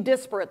wildly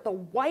disparate the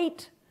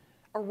white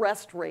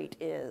arrest rate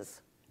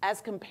is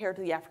as compared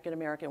to the African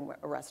American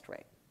arrest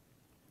rate.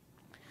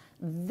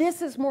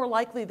 This is more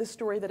likely the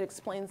story that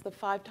explains the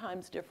 5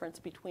 times difference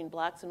between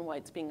blacks and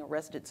whites being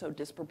arrested so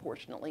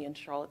disproportionately in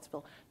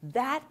Charlottesville.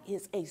 That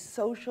is a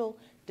social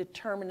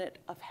determinant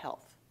of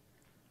health.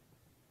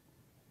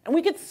 And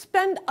we could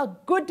spend a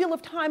good deal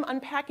of time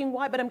unpacking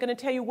why, but I'm going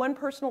to tell you one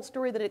personal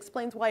story that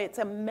explains why it's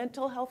a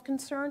mental health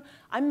concern.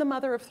 I'm the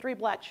mother of 3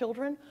 black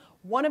children.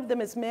 One of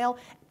them is male.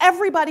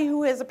 Everybody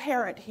who is a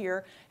parent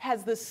here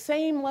has the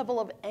same level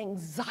of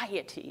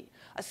anxiety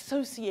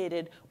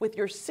associated with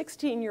your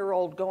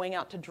 16-year-old going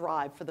out to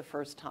drive for the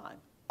first time.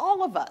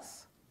 All of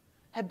us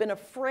have been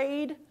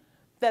afraid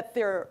that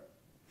their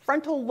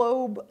frontal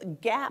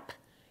lobe gap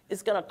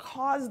is going to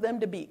cause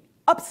them to be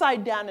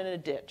upside down in a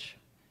ditch.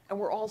 And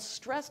we're all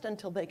stressed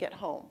until they get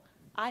home.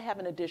 I have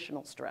an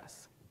additional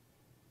stress.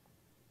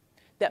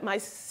 That my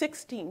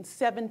 16,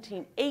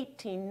 17,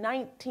 18,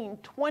 19,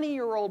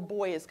 20-year-old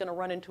boy is going to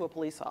run into a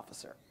police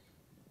officer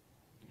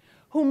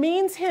who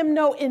means him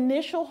no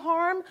initial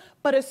harm,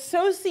 but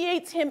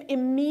associates him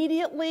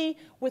immediately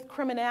with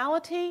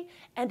criminality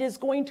and is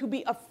going to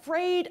be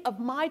afraid of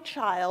my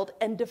child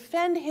and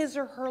defend his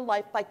or her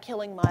life by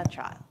killing my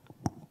child.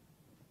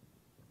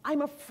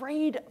 I'm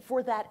afraid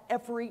for that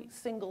every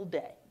single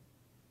day.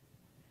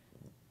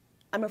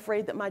 I'm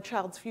afraid that my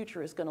child's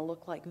future is going to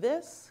look like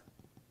this.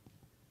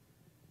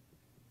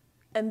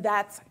 And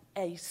that's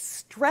a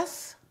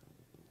stress.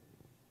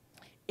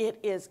 It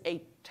is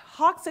a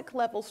toxic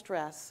level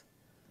stress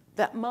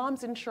that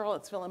moms in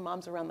Charlottesville and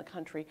moms around the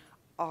country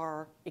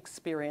are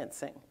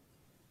experiencing.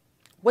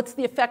 What's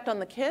the effect on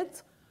the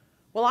kids?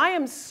 Well, I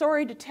am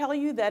sorry to tell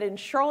you that in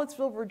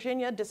Charlottesville,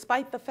 Virginia,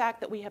 despite the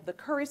fact that we have the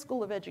Curry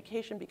School of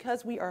Education,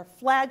 because we are a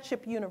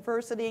flagship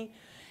university,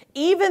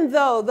 even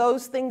though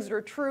those things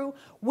are true,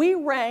 we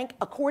rank,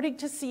 according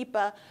to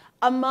SEPA,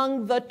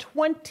 among the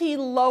 20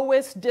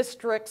 lowest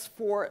districts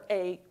for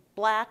a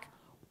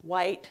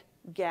black-white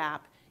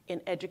gap in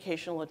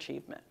educational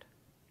achievement,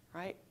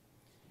 right?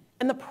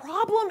 And the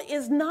problem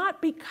is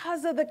not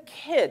because of the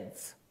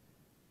kids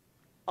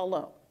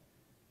alone.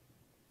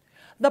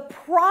 The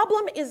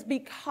problem is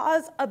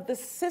because of the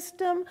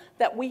system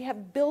that we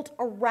have built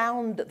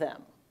around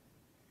them.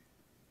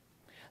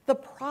 The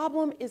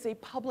problem is a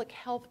public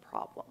health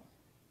problem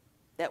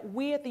that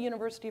we at the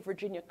University of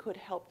Virginia could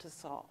help to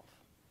solve.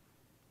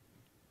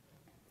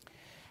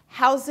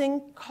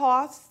 Housing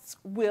costs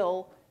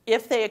will,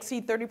 if they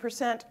exceed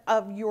 30%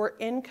 of your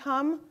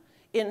income,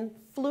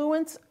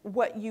 influence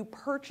what you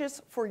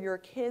purchase for your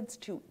kids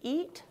to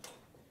eat.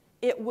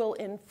 It will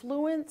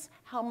influence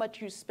how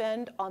much you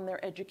spend on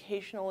their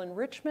educational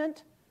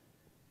enrichment.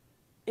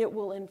 It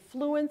will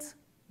influence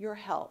your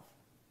health.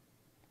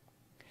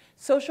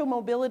 Social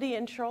mobility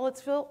in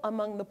Charlottesville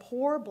among the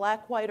poor,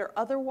 black, white, or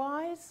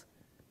otherwise,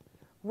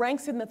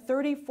 ranks in the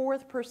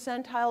 34th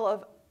percentile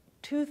of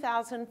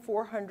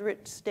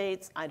 2,400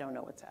 states. I don't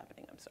know what's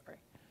happening, I'm sorry.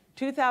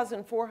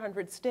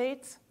 2,400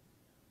 states,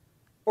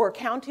 or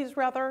counties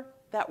rather,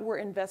 that were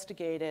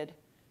investigated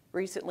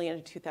recently in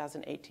a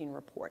 2018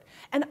 report.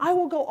 And I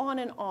will go on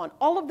and on.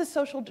 All of the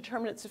social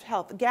determinants of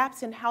health,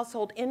 gaps in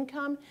household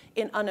income,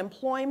 in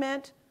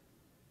unemployment,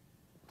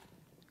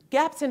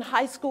 gaps in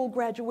high school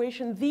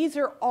graduation, these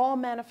are all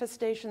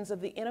manifestations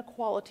of the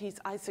inequalities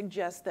I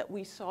suggest that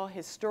we saw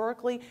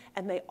historically,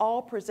 and they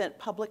all present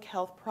public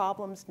health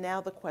problems.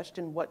 Now the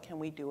question, what can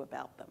we do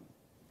about them?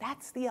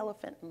 That's the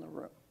elephant in the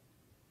room.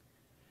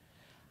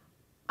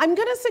 I'm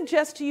going to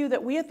suggest to you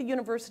that we at the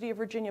University of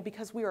Virginia,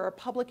 because we are a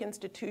public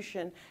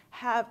institution,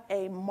 have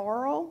a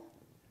moral,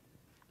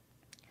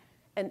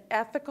 an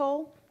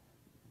ethical,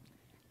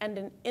 and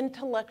an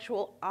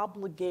intellectual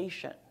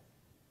obligation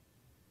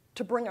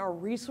to bring our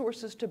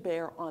resources to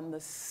bear on the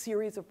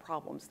series of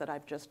problems that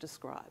I've just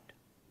described.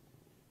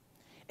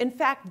 In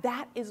fact,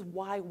 that is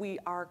why we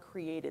are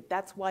created.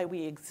 That's why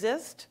we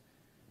exist.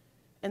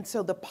 And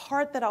so the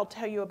part that I'll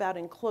tell you about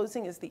in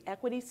closing is the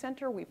Equity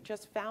Center. We've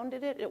just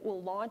founded it. It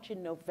will launch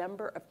in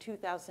November of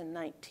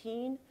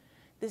 2019.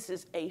 This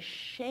is a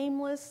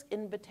shameless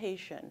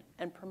invitation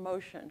and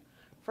promotion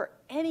for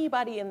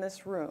anybody in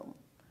this room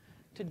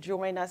to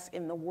join us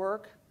in the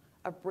work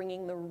of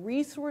bringing the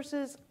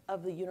resources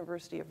of the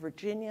University of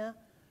Virginia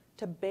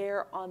to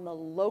bear on the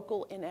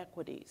local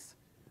inequities.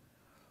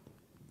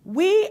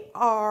 We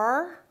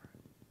are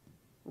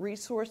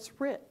resource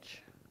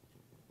rich.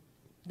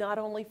 Not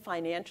only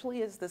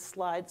financially, as this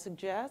slide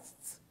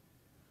suggests,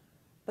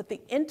 but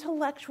the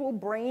intellectual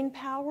brain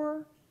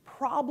power,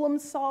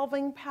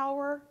 problem-solving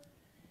power,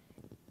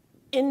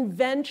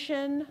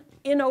 invention,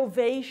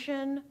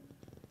 innovation,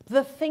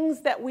 The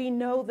things that we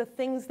know, the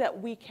things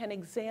that we can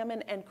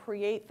examine and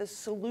create, the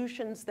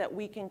solutions that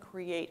we can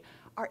create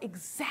are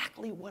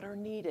exactly what are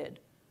needed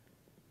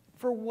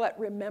for what,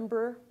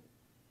 remember,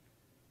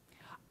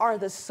 are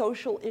the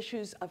social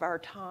issues of our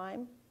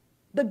time.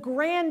 The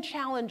grand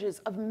challenges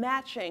of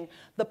matching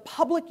the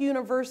public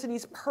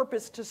university's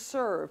purpose to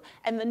serve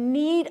and the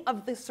need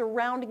of the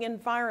surrounding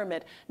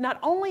environment. Not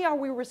only are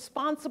we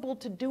responsible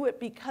to do it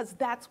because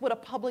that's what a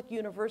public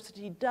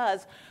university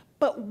does,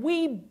 but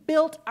we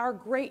built our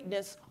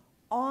greatness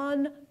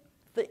on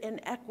the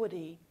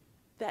inequity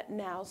that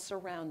now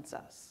surrounds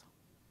us.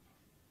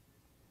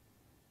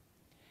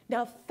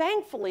 Now,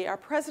 thankfully, our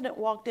president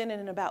walked in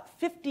and in about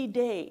 50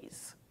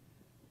 days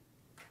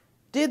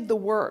did the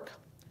work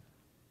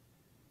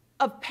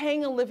of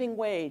paying a living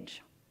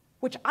wage,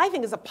 which I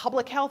think is a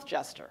public health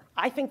gesture.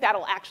 I think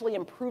that'll actually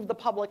improve the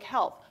public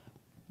health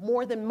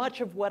more than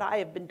much of what I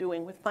have been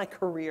doing with my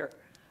career,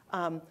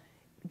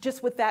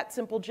 just with that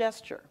simple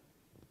gesture.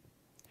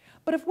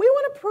 But if we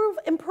want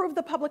to improve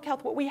the public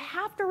health, what we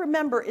have to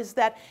remember is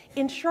that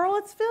in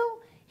Charlottesville,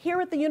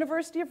 here at the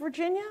University of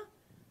Virginia,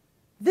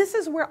 this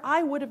is where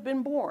I would have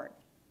been born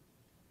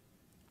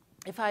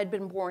if I had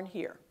been born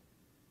here.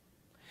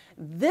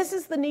 This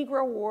is the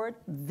Negro ward.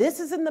 This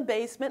is in the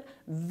basement.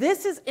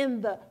 This is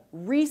in the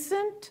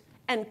recent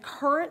and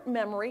current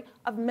memory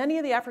of many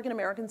of the African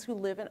Americans who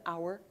live in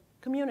our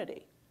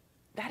community.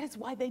 That is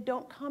why they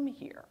don't come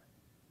here.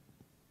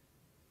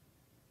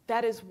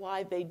 That is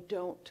why they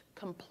don't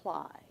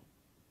comply.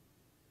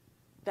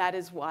 That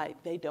is why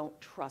they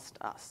don't trust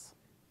us.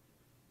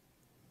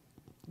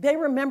 They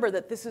remember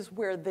that this is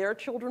where their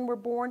children were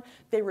born.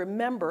 They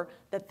remember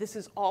that this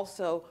is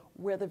also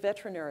where the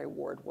veterinary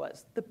ward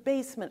was, the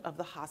basement of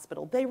the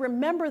hospital. They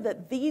remember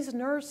that these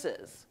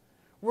nurses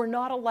were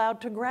not allowed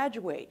to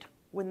graduate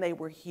when they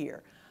were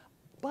here.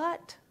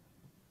 But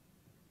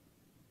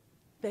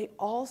they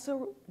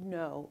also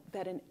know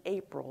that in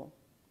April,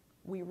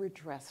 we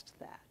redressed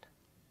that.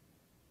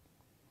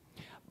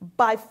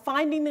 By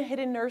finding the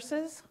hidden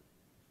nurses,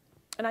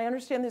 and I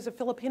understand there's a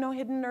Filipino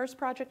hidden nurse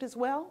project as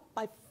well,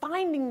 by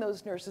finding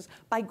those nurses,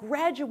 by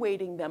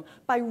graduating them,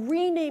 by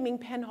renaming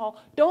Penn Hall,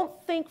 don't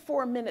think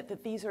for a minute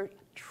that these are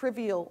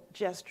trivial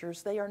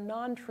gestures. They are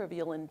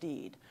non-trivial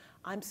indeed.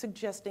 I'm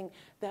suggesting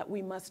that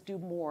we must do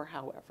more,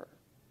 however.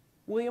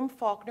 William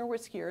Faulkner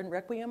was here in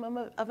Requiem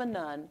of a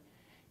Nun.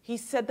 He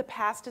said the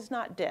past is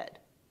not dead.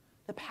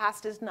 The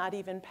past is not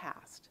even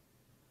past.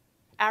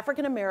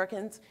 African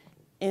Americans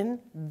in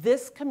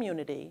this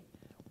community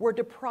were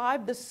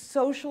deprived the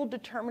social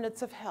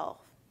determinants of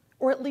health,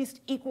 or at least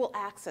equal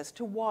access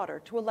to water,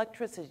 to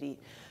electricity,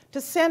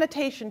 to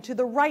sanitation, to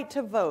the right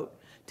to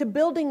vote, to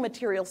building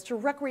materials, to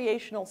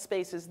recreational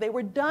spaces. They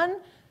were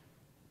done,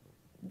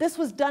 this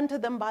was done to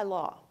them by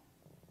law.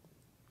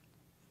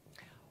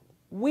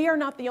 We are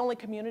not the only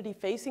community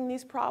facing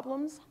these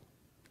problems.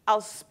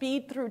 I'll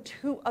speed through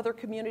two other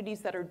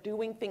communities that are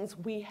doing things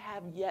we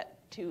have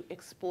yet to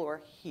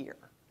explore here.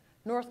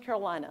 North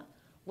Carolina,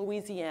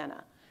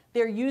 Louisiana.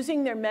 They're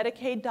using their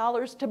Medicaid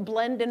dollars to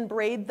blend and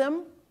braid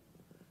them,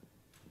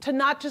 to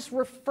not just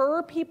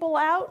refer people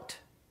out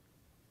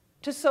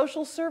to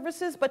social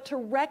services, but to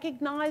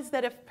recognize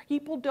that if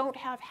people don't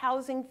have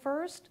housing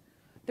first,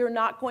 they're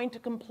not going to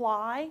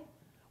comply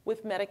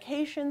with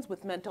medications,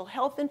 with mental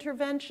health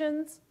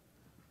interventions.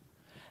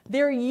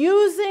 They're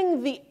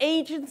using the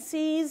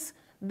agencies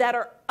that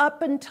are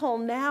up until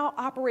now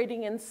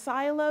operating in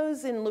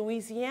silos in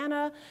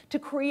Louisiana to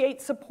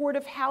create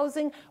supportive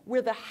housing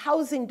where the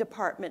housing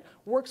department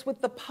works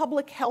with the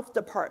public health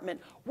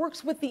department,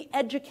 works with the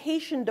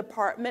education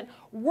department,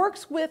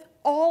 works with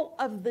all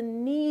of the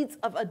needs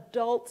of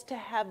adults to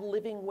have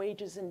living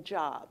wages and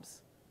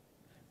jobs.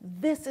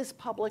 This is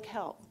public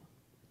health.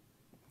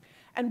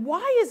 And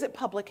why is it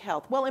public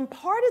health? Well, in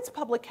part it's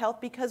public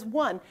health because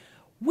one,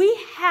 we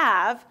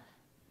have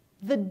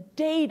the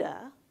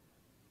data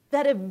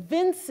that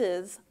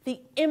evinces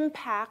the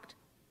impact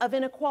of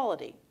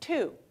inequality.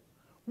 Two,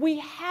 we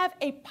have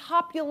a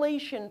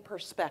population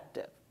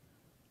perspective,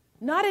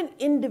 not an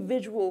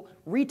individual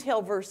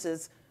retail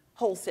versus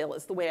wholesale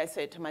is the way I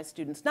say it to my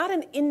students, not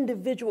an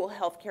individual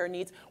healthcare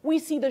needs. We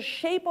see the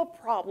shape of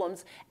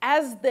problems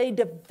as they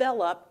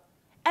develop,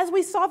 as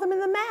we saw them in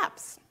the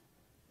maps,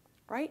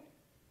 right?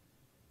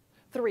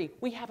 Three,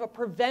 we have a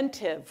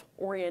preventive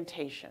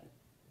orientation,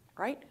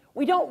 right?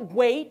 We don't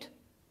wait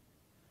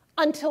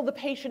until the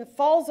patient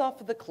falls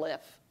off of the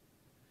cliff,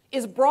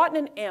 is brought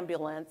in an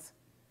ambulance,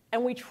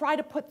 and we try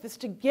to put this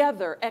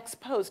together ex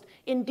post.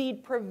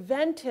 Indeed,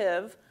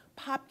 preventive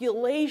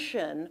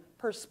population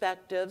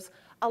perspectives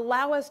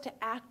allow us to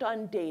act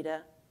on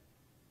data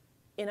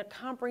in a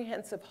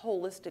comprehensive,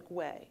 holistic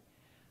way.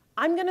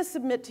 I'm going to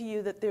submit to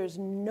you that there's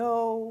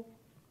no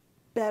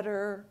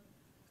better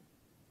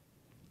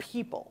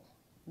people,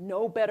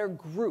 no better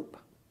group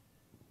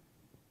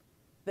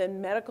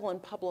than medical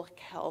and public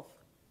health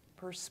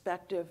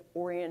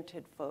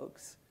perspective-oriented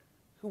folks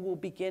who will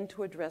begin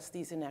to address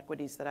these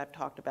inequities that I've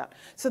talked about.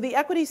 So the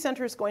Equity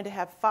Center is going to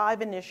have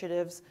 5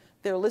 initiatives.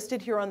 They're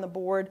listed here on the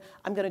board.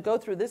 I'm going to go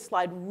through this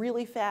slide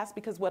really fast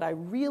because what I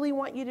really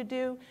want you to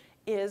do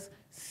is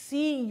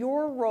see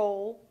your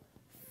role,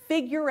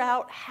 figure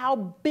out how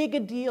big a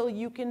deal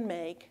you can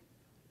make,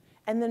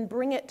 and then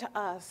bring it to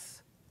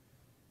us.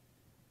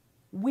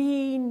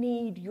 We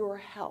need your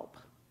help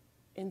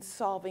in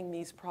solving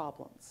these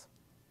problems.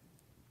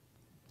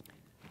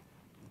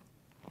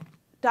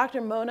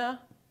 Dr.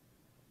 Mona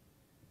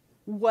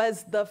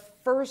was the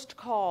first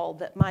call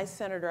that my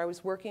senator, I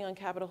was working on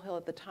Capitol Hill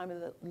at the time of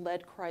the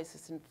lead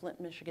crisis in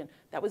Flint, Michigan.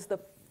 That was the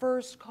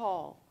first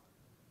call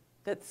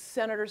that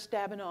Senator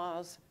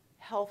Stabenow's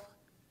health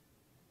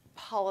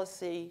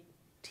policy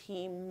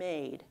team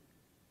made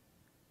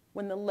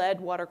when the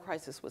lead water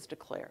crisis was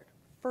declared.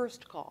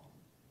 First call.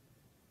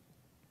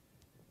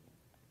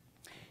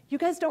 You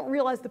guys don't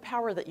realize the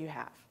power that you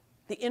have,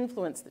 the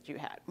influence that you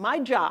had. My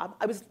job,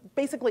 I was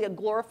basically a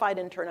glorified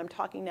intern. I'm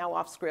talking now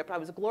off script. I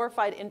was a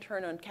glorified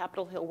intern on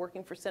Capitol Hill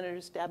working for Senator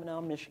Stabenow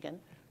in Michigan,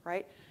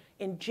 right?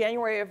 In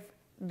January of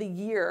the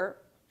year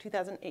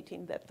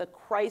 2018 that the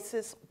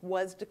crisis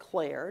was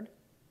declared,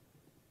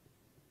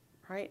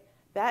 right?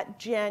 That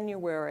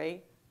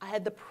January, I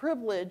had the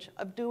privilege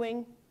of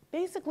doing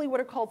basically what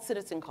are called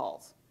citizen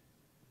calls.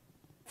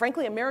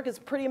 Frankly, America's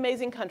a pretty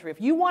amazing country. If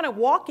you want to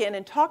walk in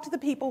and talk to the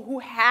people who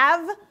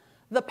have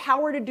the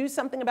power to do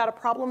something about a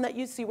problem that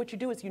you see, what you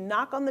do is you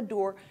knock on the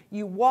door,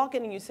 you walk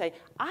in and you say,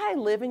 I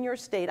live in your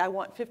state, I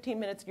want 15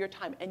 minutes of your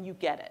time, and you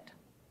get it.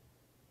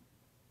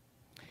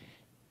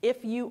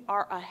 If you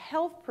are a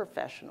health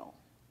professional,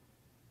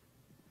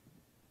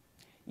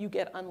 you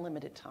get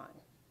unlimited time.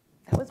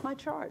 That was my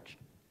charge.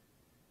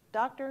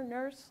 Doctor,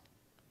 nurse,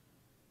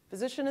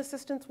 physician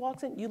assistants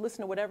walks in, you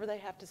listen to whatever they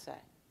have to say,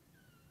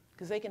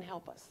 because they can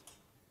help us.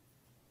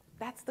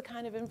 That's the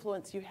kind of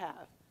influence you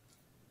have.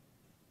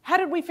 How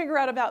did we figure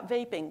out about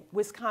vaping?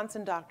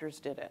 Wisconsin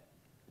doctors did it.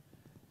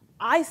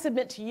 I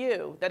submit to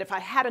you that if I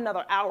had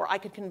another hour, I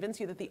could convince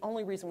you that the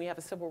only reason we have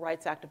a Civil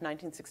Rights Act of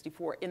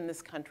 1964 in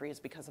this country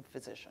is because of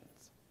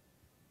physicians.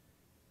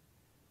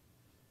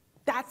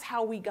 That's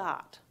how we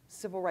got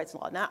civil rights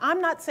law. Now,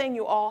 I'm not saying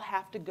you all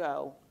have to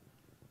go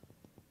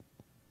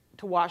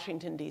to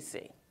Washington,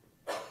 D.C.,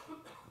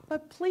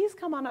 but please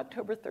come on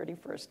October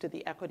 31st to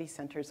the Equity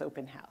Center's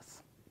open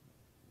house.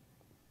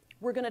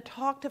 We're going to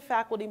talk to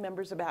faculty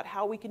members about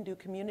how we can do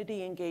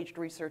community-engaged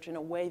research in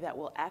a way that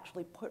will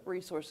actually put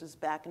resources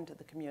back into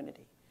the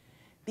community.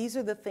 These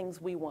are the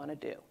things we want to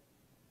do.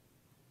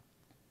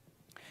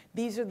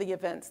 These are the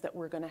events that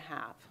we're going to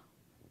have.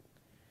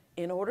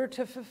 In order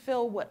to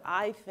fulfill what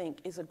I think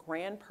is a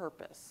grand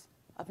purpose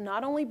of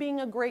not only being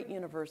a great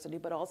university,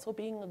 but also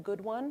being a good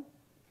one,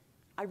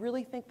 I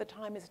really think the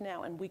time is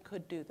now, and we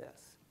could do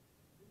this.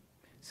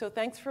 So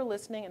thanks for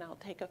listening, and I'll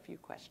take a few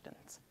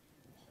questions.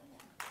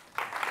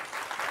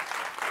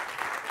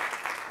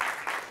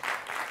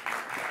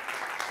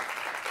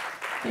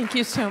 Thank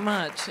you so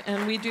much.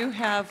 And we do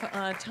have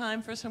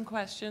time for some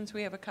questions.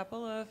 We have a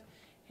couple of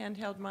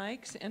handheld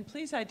mics. And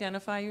please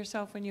identify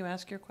yourself when you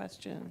ask your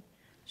question.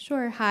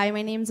 Sure. Hi,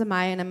 my name's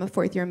Amaya, and I'm a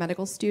fourth-year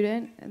medical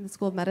student in the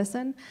School of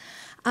Medicine.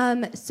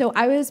 So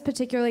I was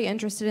particularly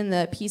interested in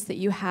the piece that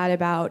you had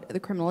about the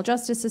criminal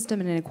justice system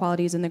and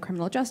inequalities in the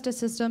criminal justice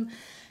system.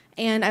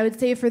 And I would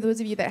say for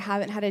those of you that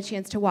haven't had a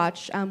chance to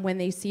watch When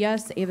They See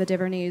Us, Ava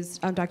DuVernay's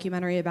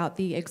documentary about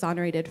the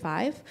Exonerated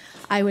Five,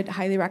 I would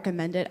highly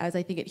recommend it, as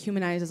I think it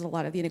humanizes a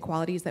lot of the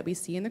inequalities that we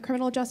see in the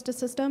criminal justice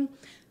system.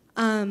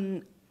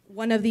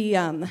 One of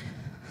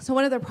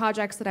the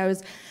projects that I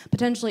was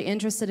potentially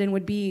interested in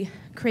would be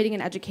creating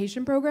an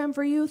education program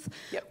for youth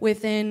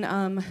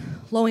within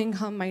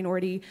low-income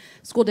minority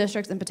school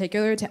districts in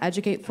particular to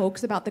educate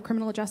folks about the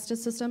criminal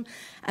justice system.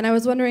 And I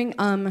was wondering,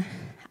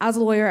 as a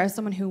lawyer, as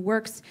someone who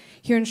works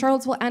here in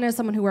Charlottesville, and as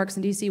someone who works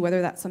in DC,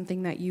 whether that's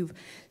something that you've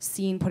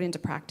seen put into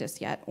practice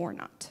yet or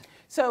not.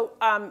 So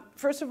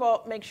first of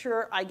all, make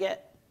sure I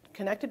get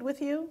connected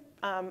with you.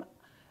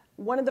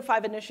 One of the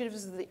 5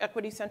 initiatives of the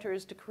Equity Center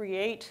is to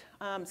create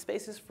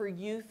spaces for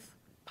youth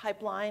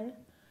pipeline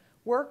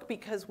work,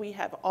 because we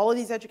have all of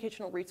these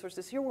educational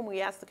resources here. When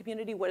we ask the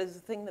community what is the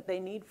thing that they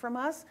need from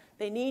us,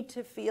 they need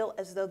to feel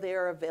as though they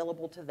are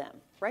available to them,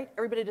 right?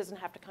 Everybody doesn't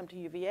have to come to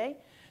UVA.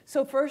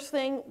 So first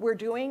thing we're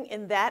doing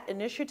in that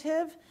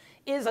initiative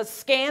is a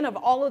scan of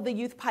all of the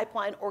youth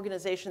pipeline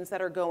organizations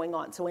that are going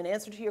on. So in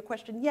answer to your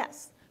question,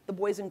 yes, the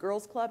Boys and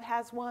Girls Club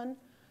has one.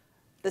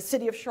 The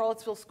City of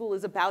Charlottesville School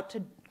is about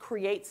to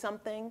create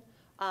something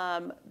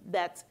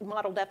that's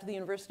modeled after the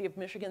University of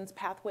Michigan's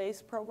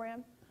Pathways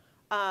program.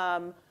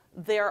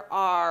 There's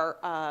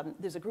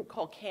a group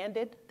called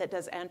Candid that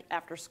does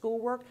after-school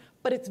work,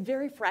 but it's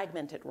very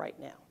fragmented right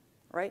now,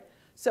 right?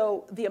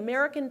 So the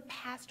American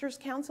Pastors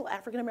Council,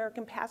 African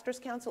American Pastors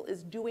Council,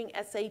 is doing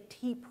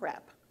SAT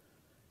prep.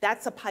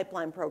 That's a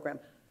pipeline program.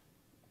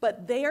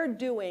 But they are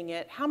doing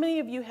it. How many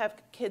of you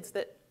have kids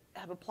that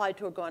have applied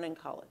to or gone in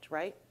college,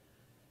 right?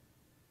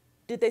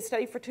 Did they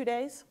study for 2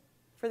 days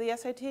for the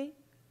SAT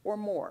or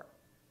more?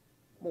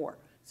 More.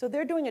 So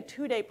they're doing a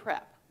 2-day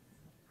prep.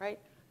 right?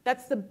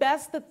 That's the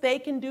best that they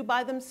can do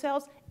by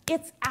themselves.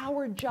 It's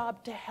our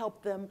job to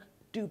help them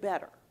do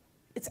better.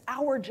 It's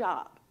our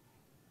job.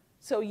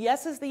 So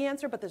yes is the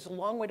answer, but there's a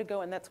long way to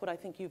go, and that's what I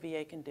think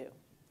UVA can do.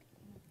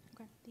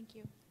 Okay, thank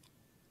you.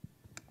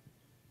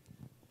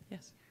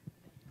 Yes.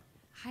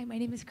 Hi, my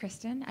name is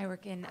Kristen. I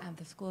work in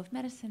the School of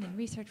Medicine and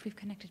Research. We've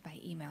connected by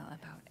email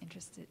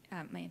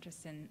about my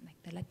interest in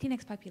like the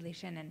Latinx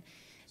population, and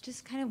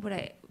just kind of what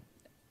I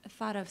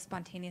thought of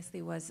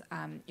spontaneously was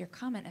your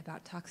comment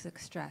about toxic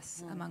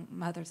stress among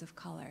mothers of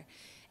color.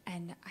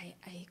 And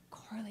I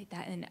correlate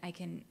that, and I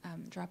can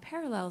draw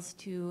parallels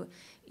to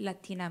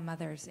Latina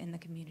mothers in the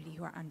community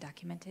who are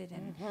undocumented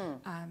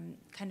and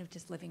kind of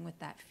just living with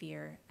that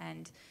fear.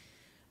 And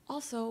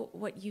also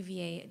what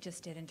UVA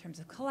just did in terms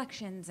of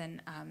collections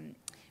and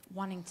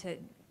wanting to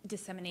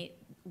disseminate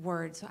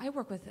word. So I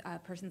work with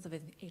persons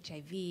living with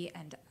HIV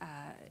and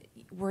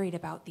worried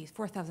about these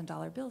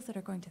 $4,000 bills that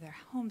are going to their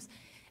homes.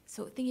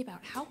 So thinking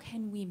about how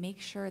can we make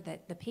sure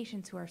that the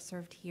patients who are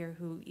served here,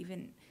 who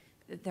even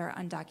they're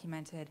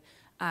undocumented,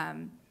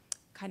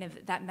 kind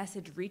of that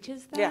message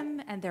reaches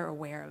them and they're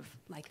aware of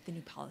like the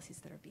new policies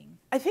that are being.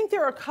 I think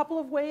there are a couple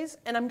of ways,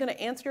 and I'm going to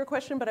answer your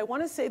question, but I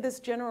want to say this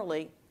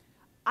generally.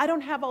 I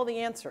don't have all the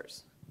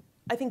answers.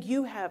 I think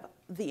you have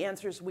the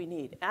answers we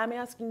need. I'm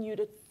asking you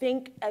to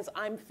think as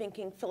I'm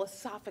thinking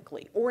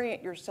philosophically,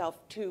 orient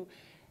yourself to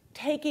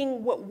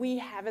taking what we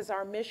have as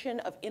our mission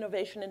of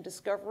innovation and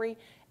discovery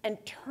and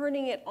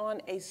turning it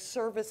on a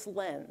service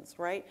lens,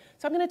 right?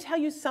 So I'm going to tell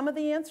you some of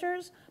the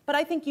answers, but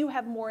I think you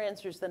have more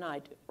answers than I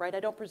do, right?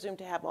 I don't presume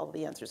to have all of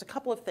the answers. A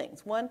couple of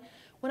things. One,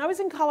 when I was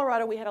in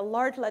Colorado, we had a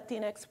large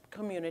Latinx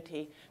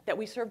community that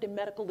we served in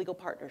medical legal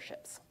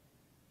partnerships.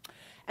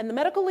 And the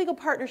medical legal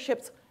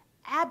partnerships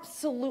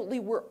absolutely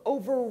were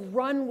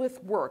overrun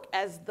with work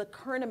as the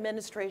current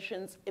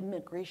administration's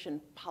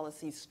immigration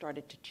policies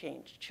started to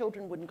change.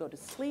 Children wouldn't go to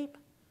sleep.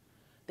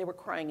 They were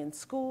crying in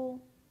school.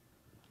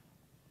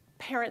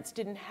 Parents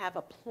didn't have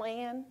a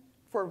plan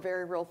for a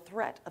very real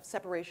threat of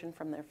separation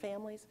from their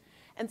families.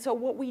 And so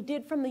what we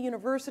did from the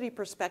university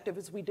perspective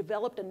is we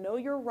developed a Know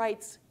Your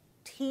Rights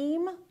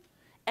team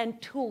and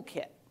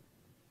toolkit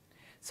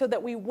so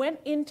that we went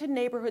into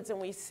neighborhoods and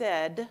we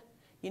said,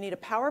 you need a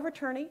power of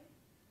attorney.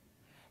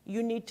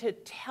 You need to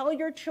tell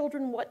your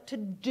children what to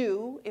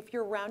do if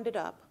you're rounded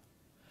up.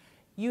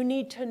 You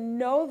need to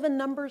know the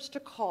numbers to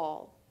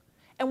call.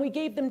 And we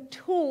gave them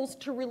tools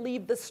to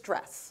relieve the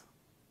stress.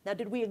 Now,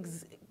 did we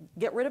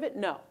get rid of it?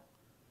 No.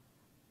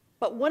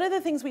 But one of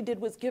the things we did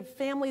was give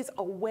families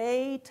a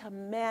way to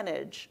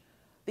manage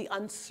the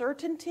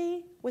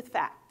uncertainty with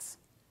facts.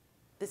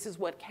 This is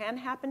what can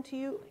happen to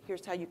you.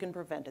 Here's how you can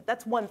prevent it.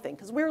 That's one thing,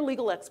 because we're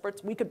legal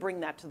experts. We could bring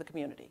that to the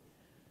community,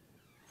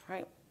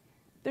 right?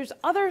 There's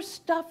other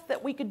stuff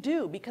that we could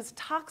do, because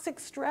toxic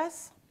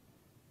stress,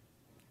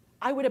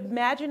 I would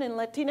imagine in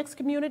Latinx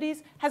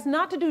communities, has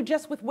not to do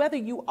just with whether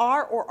you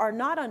are or are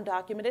not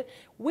undocumented.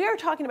 We're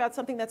talking about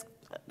something that's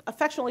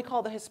affectionately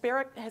called the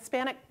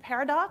Hispanic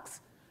paradox.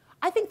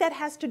 I think that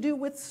has to do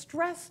with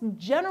stress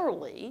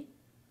generally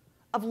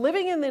of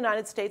living in the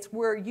United States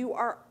where you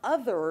are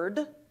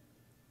othered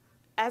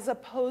as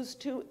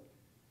opposed to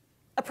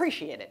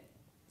appreciated,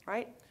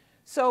 right?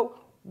 So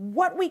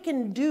what we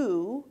can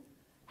do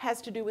has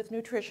to do with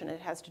nutrition, it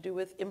has to do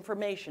with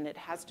information, it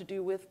has to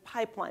do with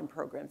pipeline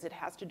programs, it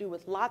has to do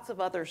with lots of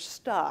other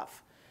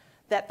stuff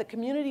that the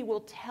community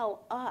will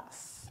tell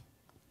us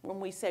when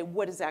we say,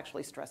 what is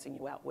actually stressing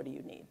you out, what do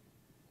you need?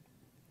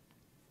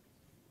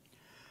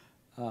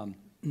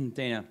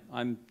 Dayna,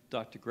 I'm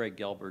Dr. Greg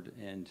Gelbert,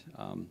 and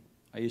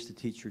I used to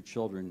teach your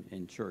children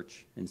in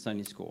church, in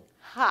Sunday school.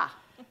 Ha!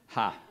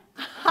 Ha!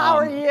 How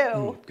are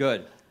you?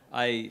 Good.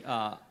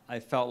 I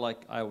felt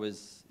like I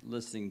was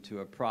listening to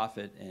a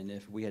prophet, and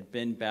if we had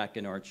been back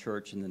in our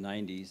church in the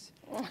 90s,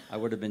 I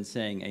would have been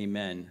saying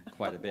amen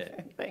quite a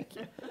bit. Thank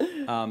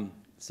you.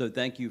 So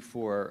thank you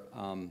for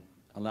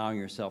allowing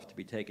yourself to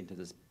be taken to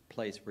this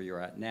place where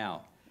you're at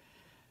now.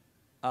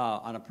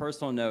 On a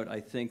personal note,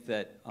 I think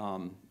that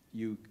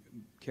you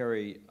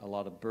carry a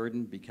lot of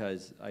burden,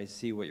 because I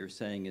see what you're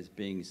saying as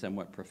being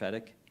somewhat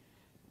prophetic,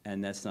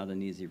 and that's not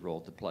an easy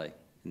role to play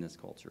in this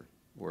culture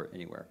or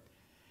anywhere.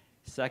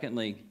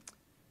 Secondly,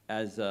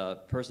 as a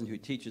person who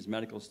teaches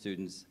medical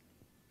students,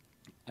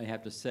 I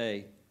have to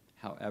say,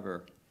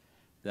 however,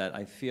 that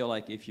I feel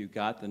like if you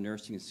got the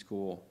nursing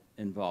school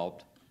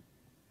involved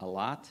a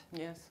lot,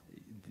 Yes.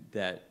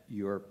 that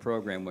your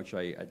program, which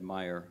I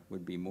admire,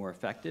 would be more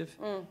effective,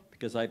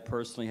 because I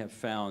personally have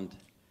found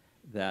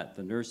that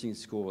the nursing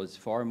school is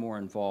far more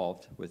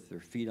involved with their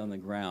feet on the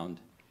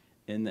ground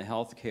in the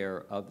health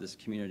care of this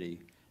community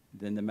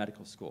than the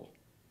medical school.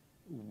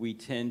 We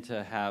tend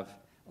to have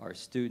our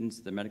students,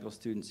 the medical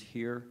students,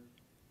 here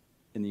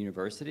in the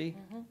university,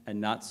 and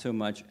not so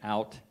much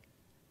out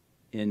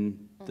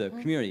in the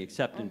community,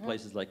 except in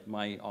places like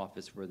my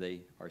office where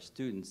they are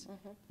students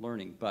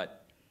learning.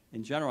 But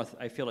in general,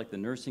 I feel like the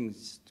nursing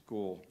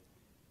school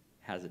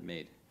has it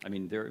made. I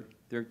mean,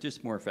 they're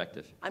just more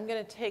effective. I'm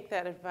going to take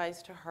that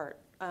advice to heart.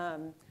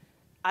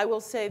 I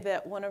will say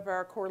that one of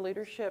our core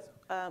leadership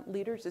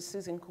leaders is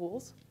Susan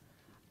Cools.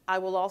 I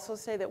will also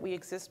say that we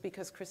exist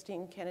because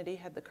Christine Kennedy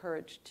had the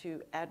courage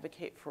to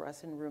advocate for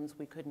us in rooms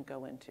we couldn't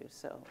go into.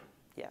 So,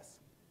 yes.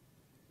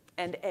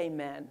 And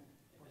amen.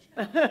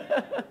 Marcia,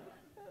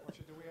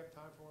 do we have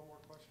time for one more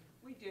question?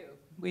 We do.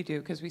 We do,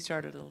 because we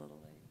started a little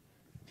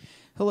late.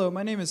 Hello,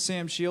 my name is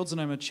Sam Shields,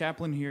 and I'm a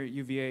chaplain here at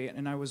UVA.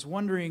 And I was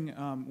wondering,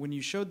 when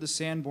you showed the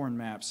Sanborn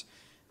maps,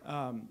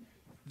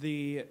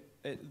 the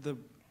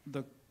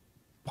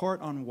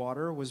part on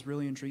water was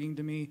really intriguing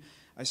to me.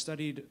 I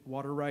studied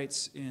water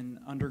rights in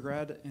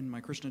undergrad in my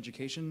Christian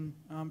education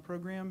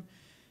program,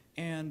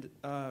 and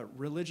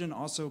religion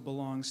also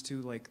belongs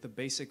to like the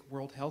basic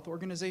World Health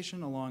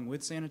Organization, along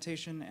with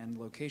sanitation and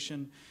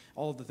location,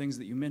 all of the things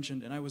that you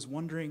mentioned. And I was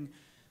wondering,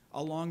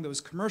 along those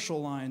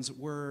commercial lines,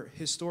 were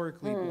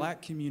historically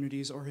black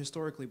communities or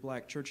historically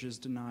black churches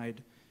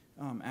denied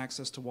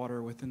access to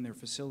water within their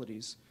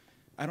facilities?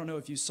 I don't know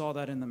if you saw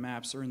that in the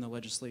maps or in the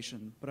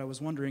legislation, but I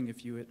was wondering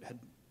if you had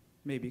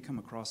maybe come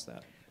across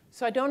that.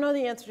 So I don't know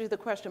the answer to the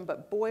question,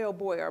 but boy, oh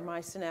boy, are my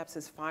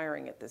synapses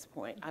firing at this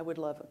point. I would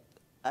love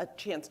a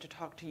chance to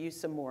talk to you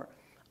some more.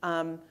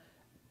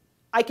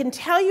 I can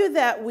tell you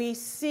that we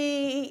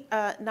see,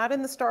 not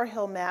in the Star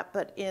Hill map,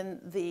 but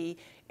in the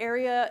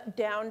area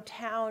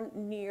downtown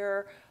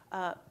near,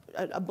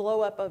 a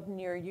blow up of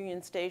near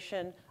Union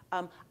Station,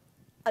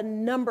 a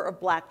number of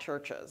black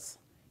churches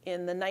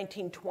in the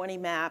 1920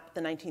 map,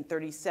 the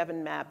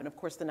 1937 map, and of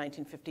course the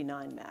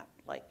 1959 map,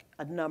 like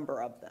a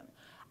number of them.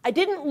 I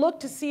didn't look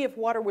to see if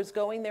water was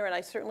going there, and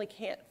I certainly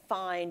can't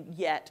find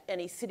yet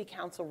any city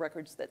council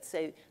records that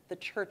say the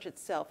church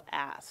itself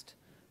asked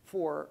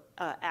for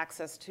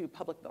access to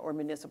public or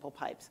municipal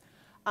pipes.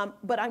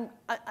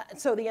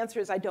 So the answer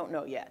is I don't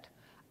know yet.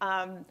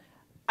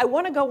 I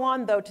want to go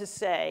on, though, to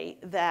say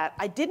that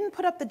I didn't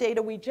put up the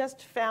data. We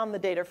just found the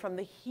data from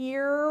the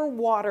Here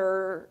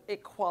Water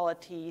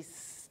Equality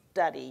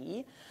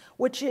Study,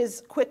 which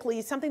is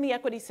quickly something the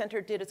Equity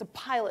Center did as a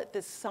pilot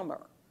this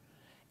summer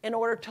in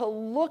order to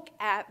look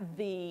at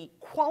the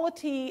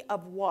quality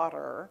of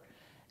water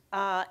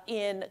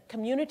in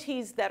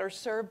communities that are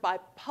served by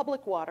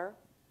public water,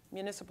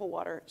 municipal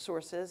water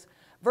sources,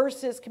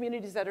 versus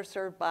communities that are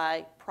served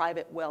by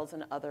private wells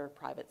and other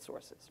private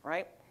sources,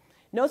 right?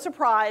 No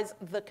surprise,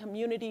 the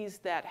communities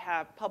that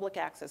have public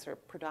access are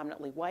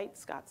predominantly white,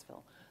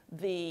 Scottsville.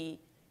 The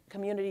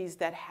communities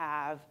that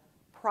have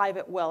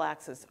private well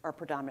access are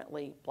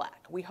predominantly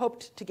black. We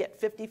hoped to get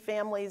 50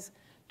 families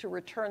to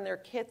return their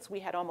kits.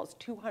 We had almost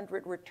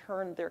 200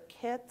 return their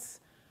kits.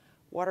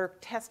 Water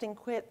testing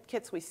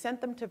kits, we sent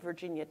them to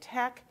Virginia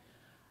Tech.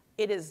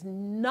 It is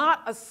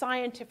not a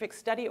scientific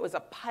study. It was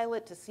a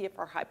pilot to see if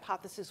our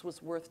hypothesis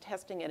was worth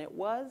testing, and it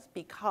was,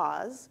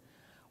 because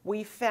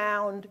we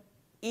found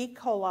E.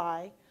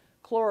 coli,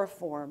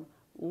 chloroform,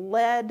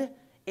 lead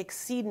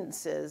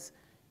exceedances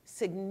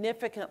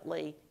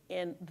significantly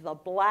in the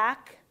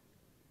black,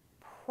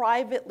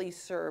 privately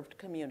served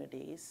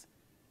communities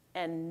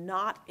and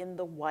not in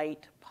the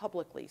white,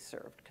 publicly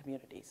served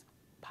communities.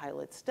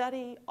 Pilot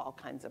study, all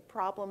kinds of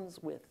problems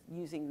with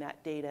using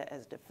that data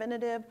as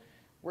definitive.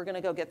 We're going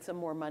to go get some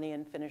more money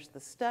and finish the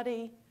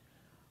study.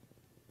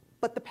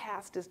 But the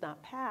past is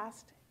not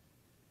past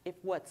if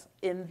what's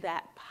in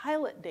that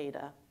pilot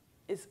data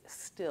is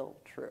still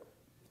true.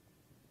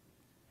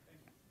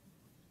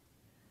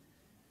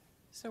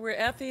 So we're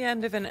at the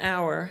end of an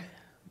hour,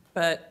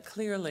 but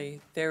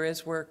clearly there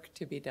is work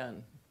to be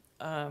done.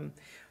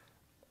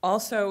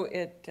 Also,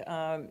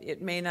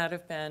 it may not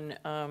have been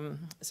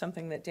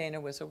something that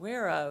Dayna was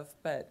aware of,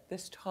 but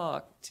this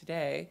talk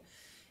today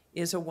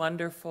is a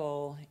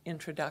wonderful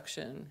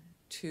introduction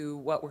to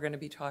what we're going to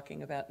be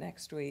talking about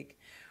next week,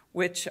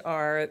 which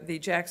are the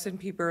Jackson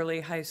P. Burley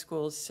High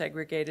School's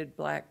segregated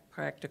black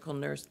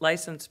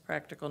licensed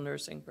practical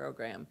nursing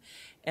program.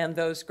 And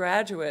those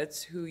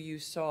graduates who you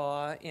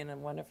saw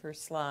in one of her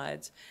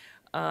slides,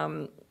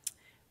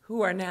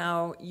 who are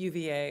now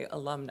UVA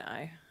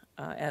alumni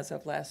as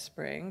of last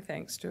spring,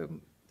 thanks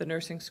to the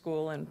nursing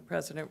school and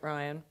President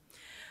Ryan.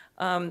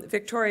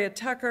 Victoria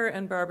Tucker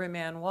and Barbara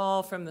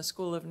Mann-Wall from the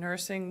School of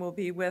Nursing will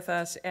be with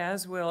us,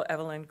 as will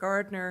Evelyn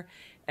Gardner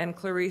and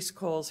Clarice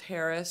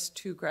Coles-Harris,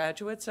 two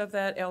graduates of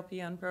that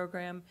LPN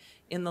program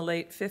in the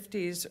late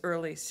 50s,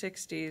 early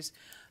 60s.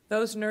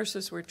 Those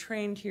nurses were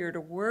trained here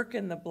to work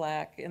in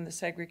the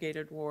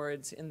segregated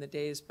wards in the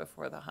days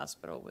before the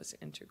hospital was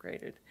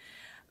integrated.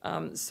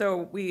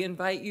 So we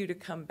invite you to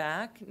come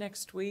back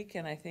next week,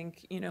 and I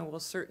think, we'll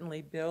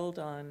certainly build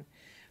on,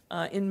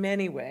 in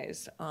many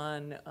ways,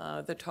 on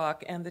the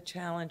talk and the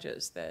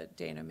challenges that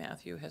Dayna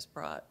Matthew has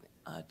brought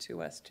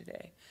to us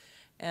today.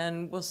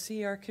 And we'll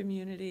see our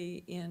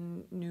community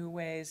in new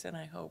ways, and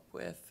I hope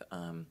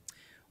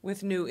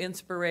with new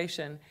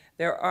inspiration.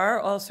 There are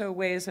also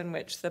ways in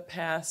which the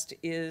past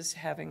is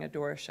having a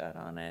door shut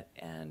on it,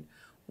 and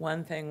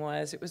one thing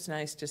was, it was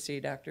nice to see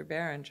Dr.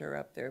 Behringer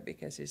up there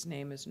because his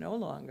name is no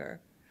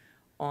longer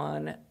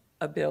on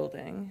a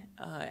building,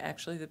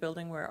 actually the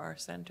building where our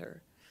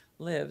center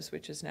lives,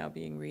 which is now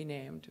being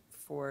renamed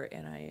for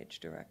NIH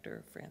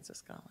Director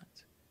Francis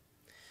Collins.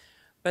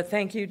 But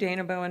thank you,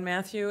 Dayna Bowen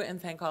Matthews, and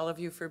thank all of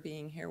you for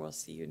being here. We'll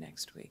see you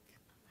next week.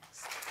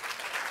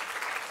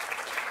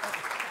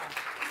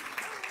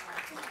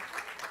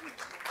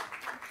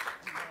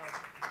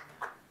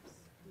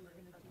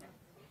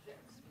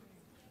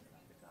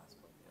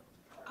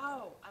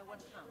 Oh, I want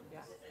to come.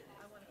 Yeah.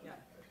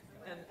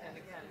 And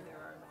again, there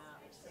are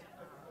maps.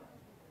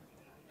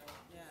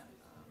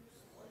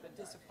 The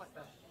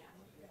disappointment.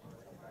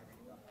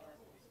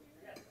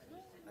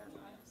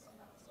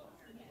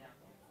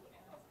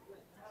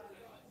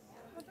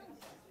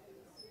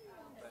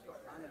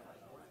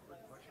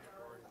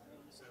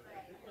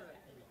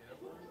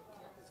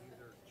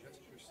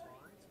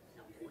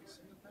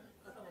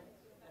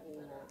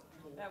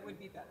 That would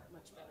be better,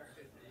 much better.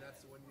 And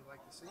that's the one you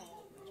like to see?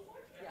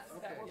 Yes,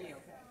 that will be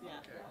okay.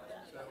 Yeah. Okay,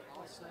 so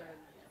I'll send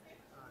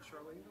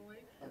Charlene the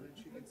link, and then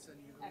she can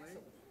send you the link,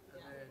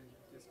 and then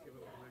just give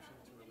a permission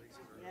to release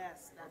it. Or-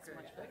 Yes, that's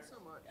Okay, much better. thanks so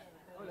much.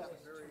 Oh, that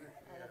was Very,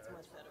 That's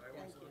much better. I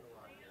Thank always you. learn a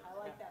lot. I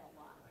like that a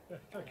lot.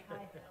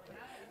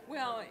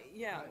 Well,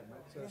 yeah,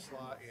 So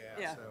slot,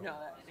 yeah, so, no,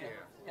 that, yeah,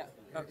 yeah.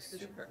 yeah. Oh,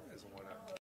 super. As a one-up.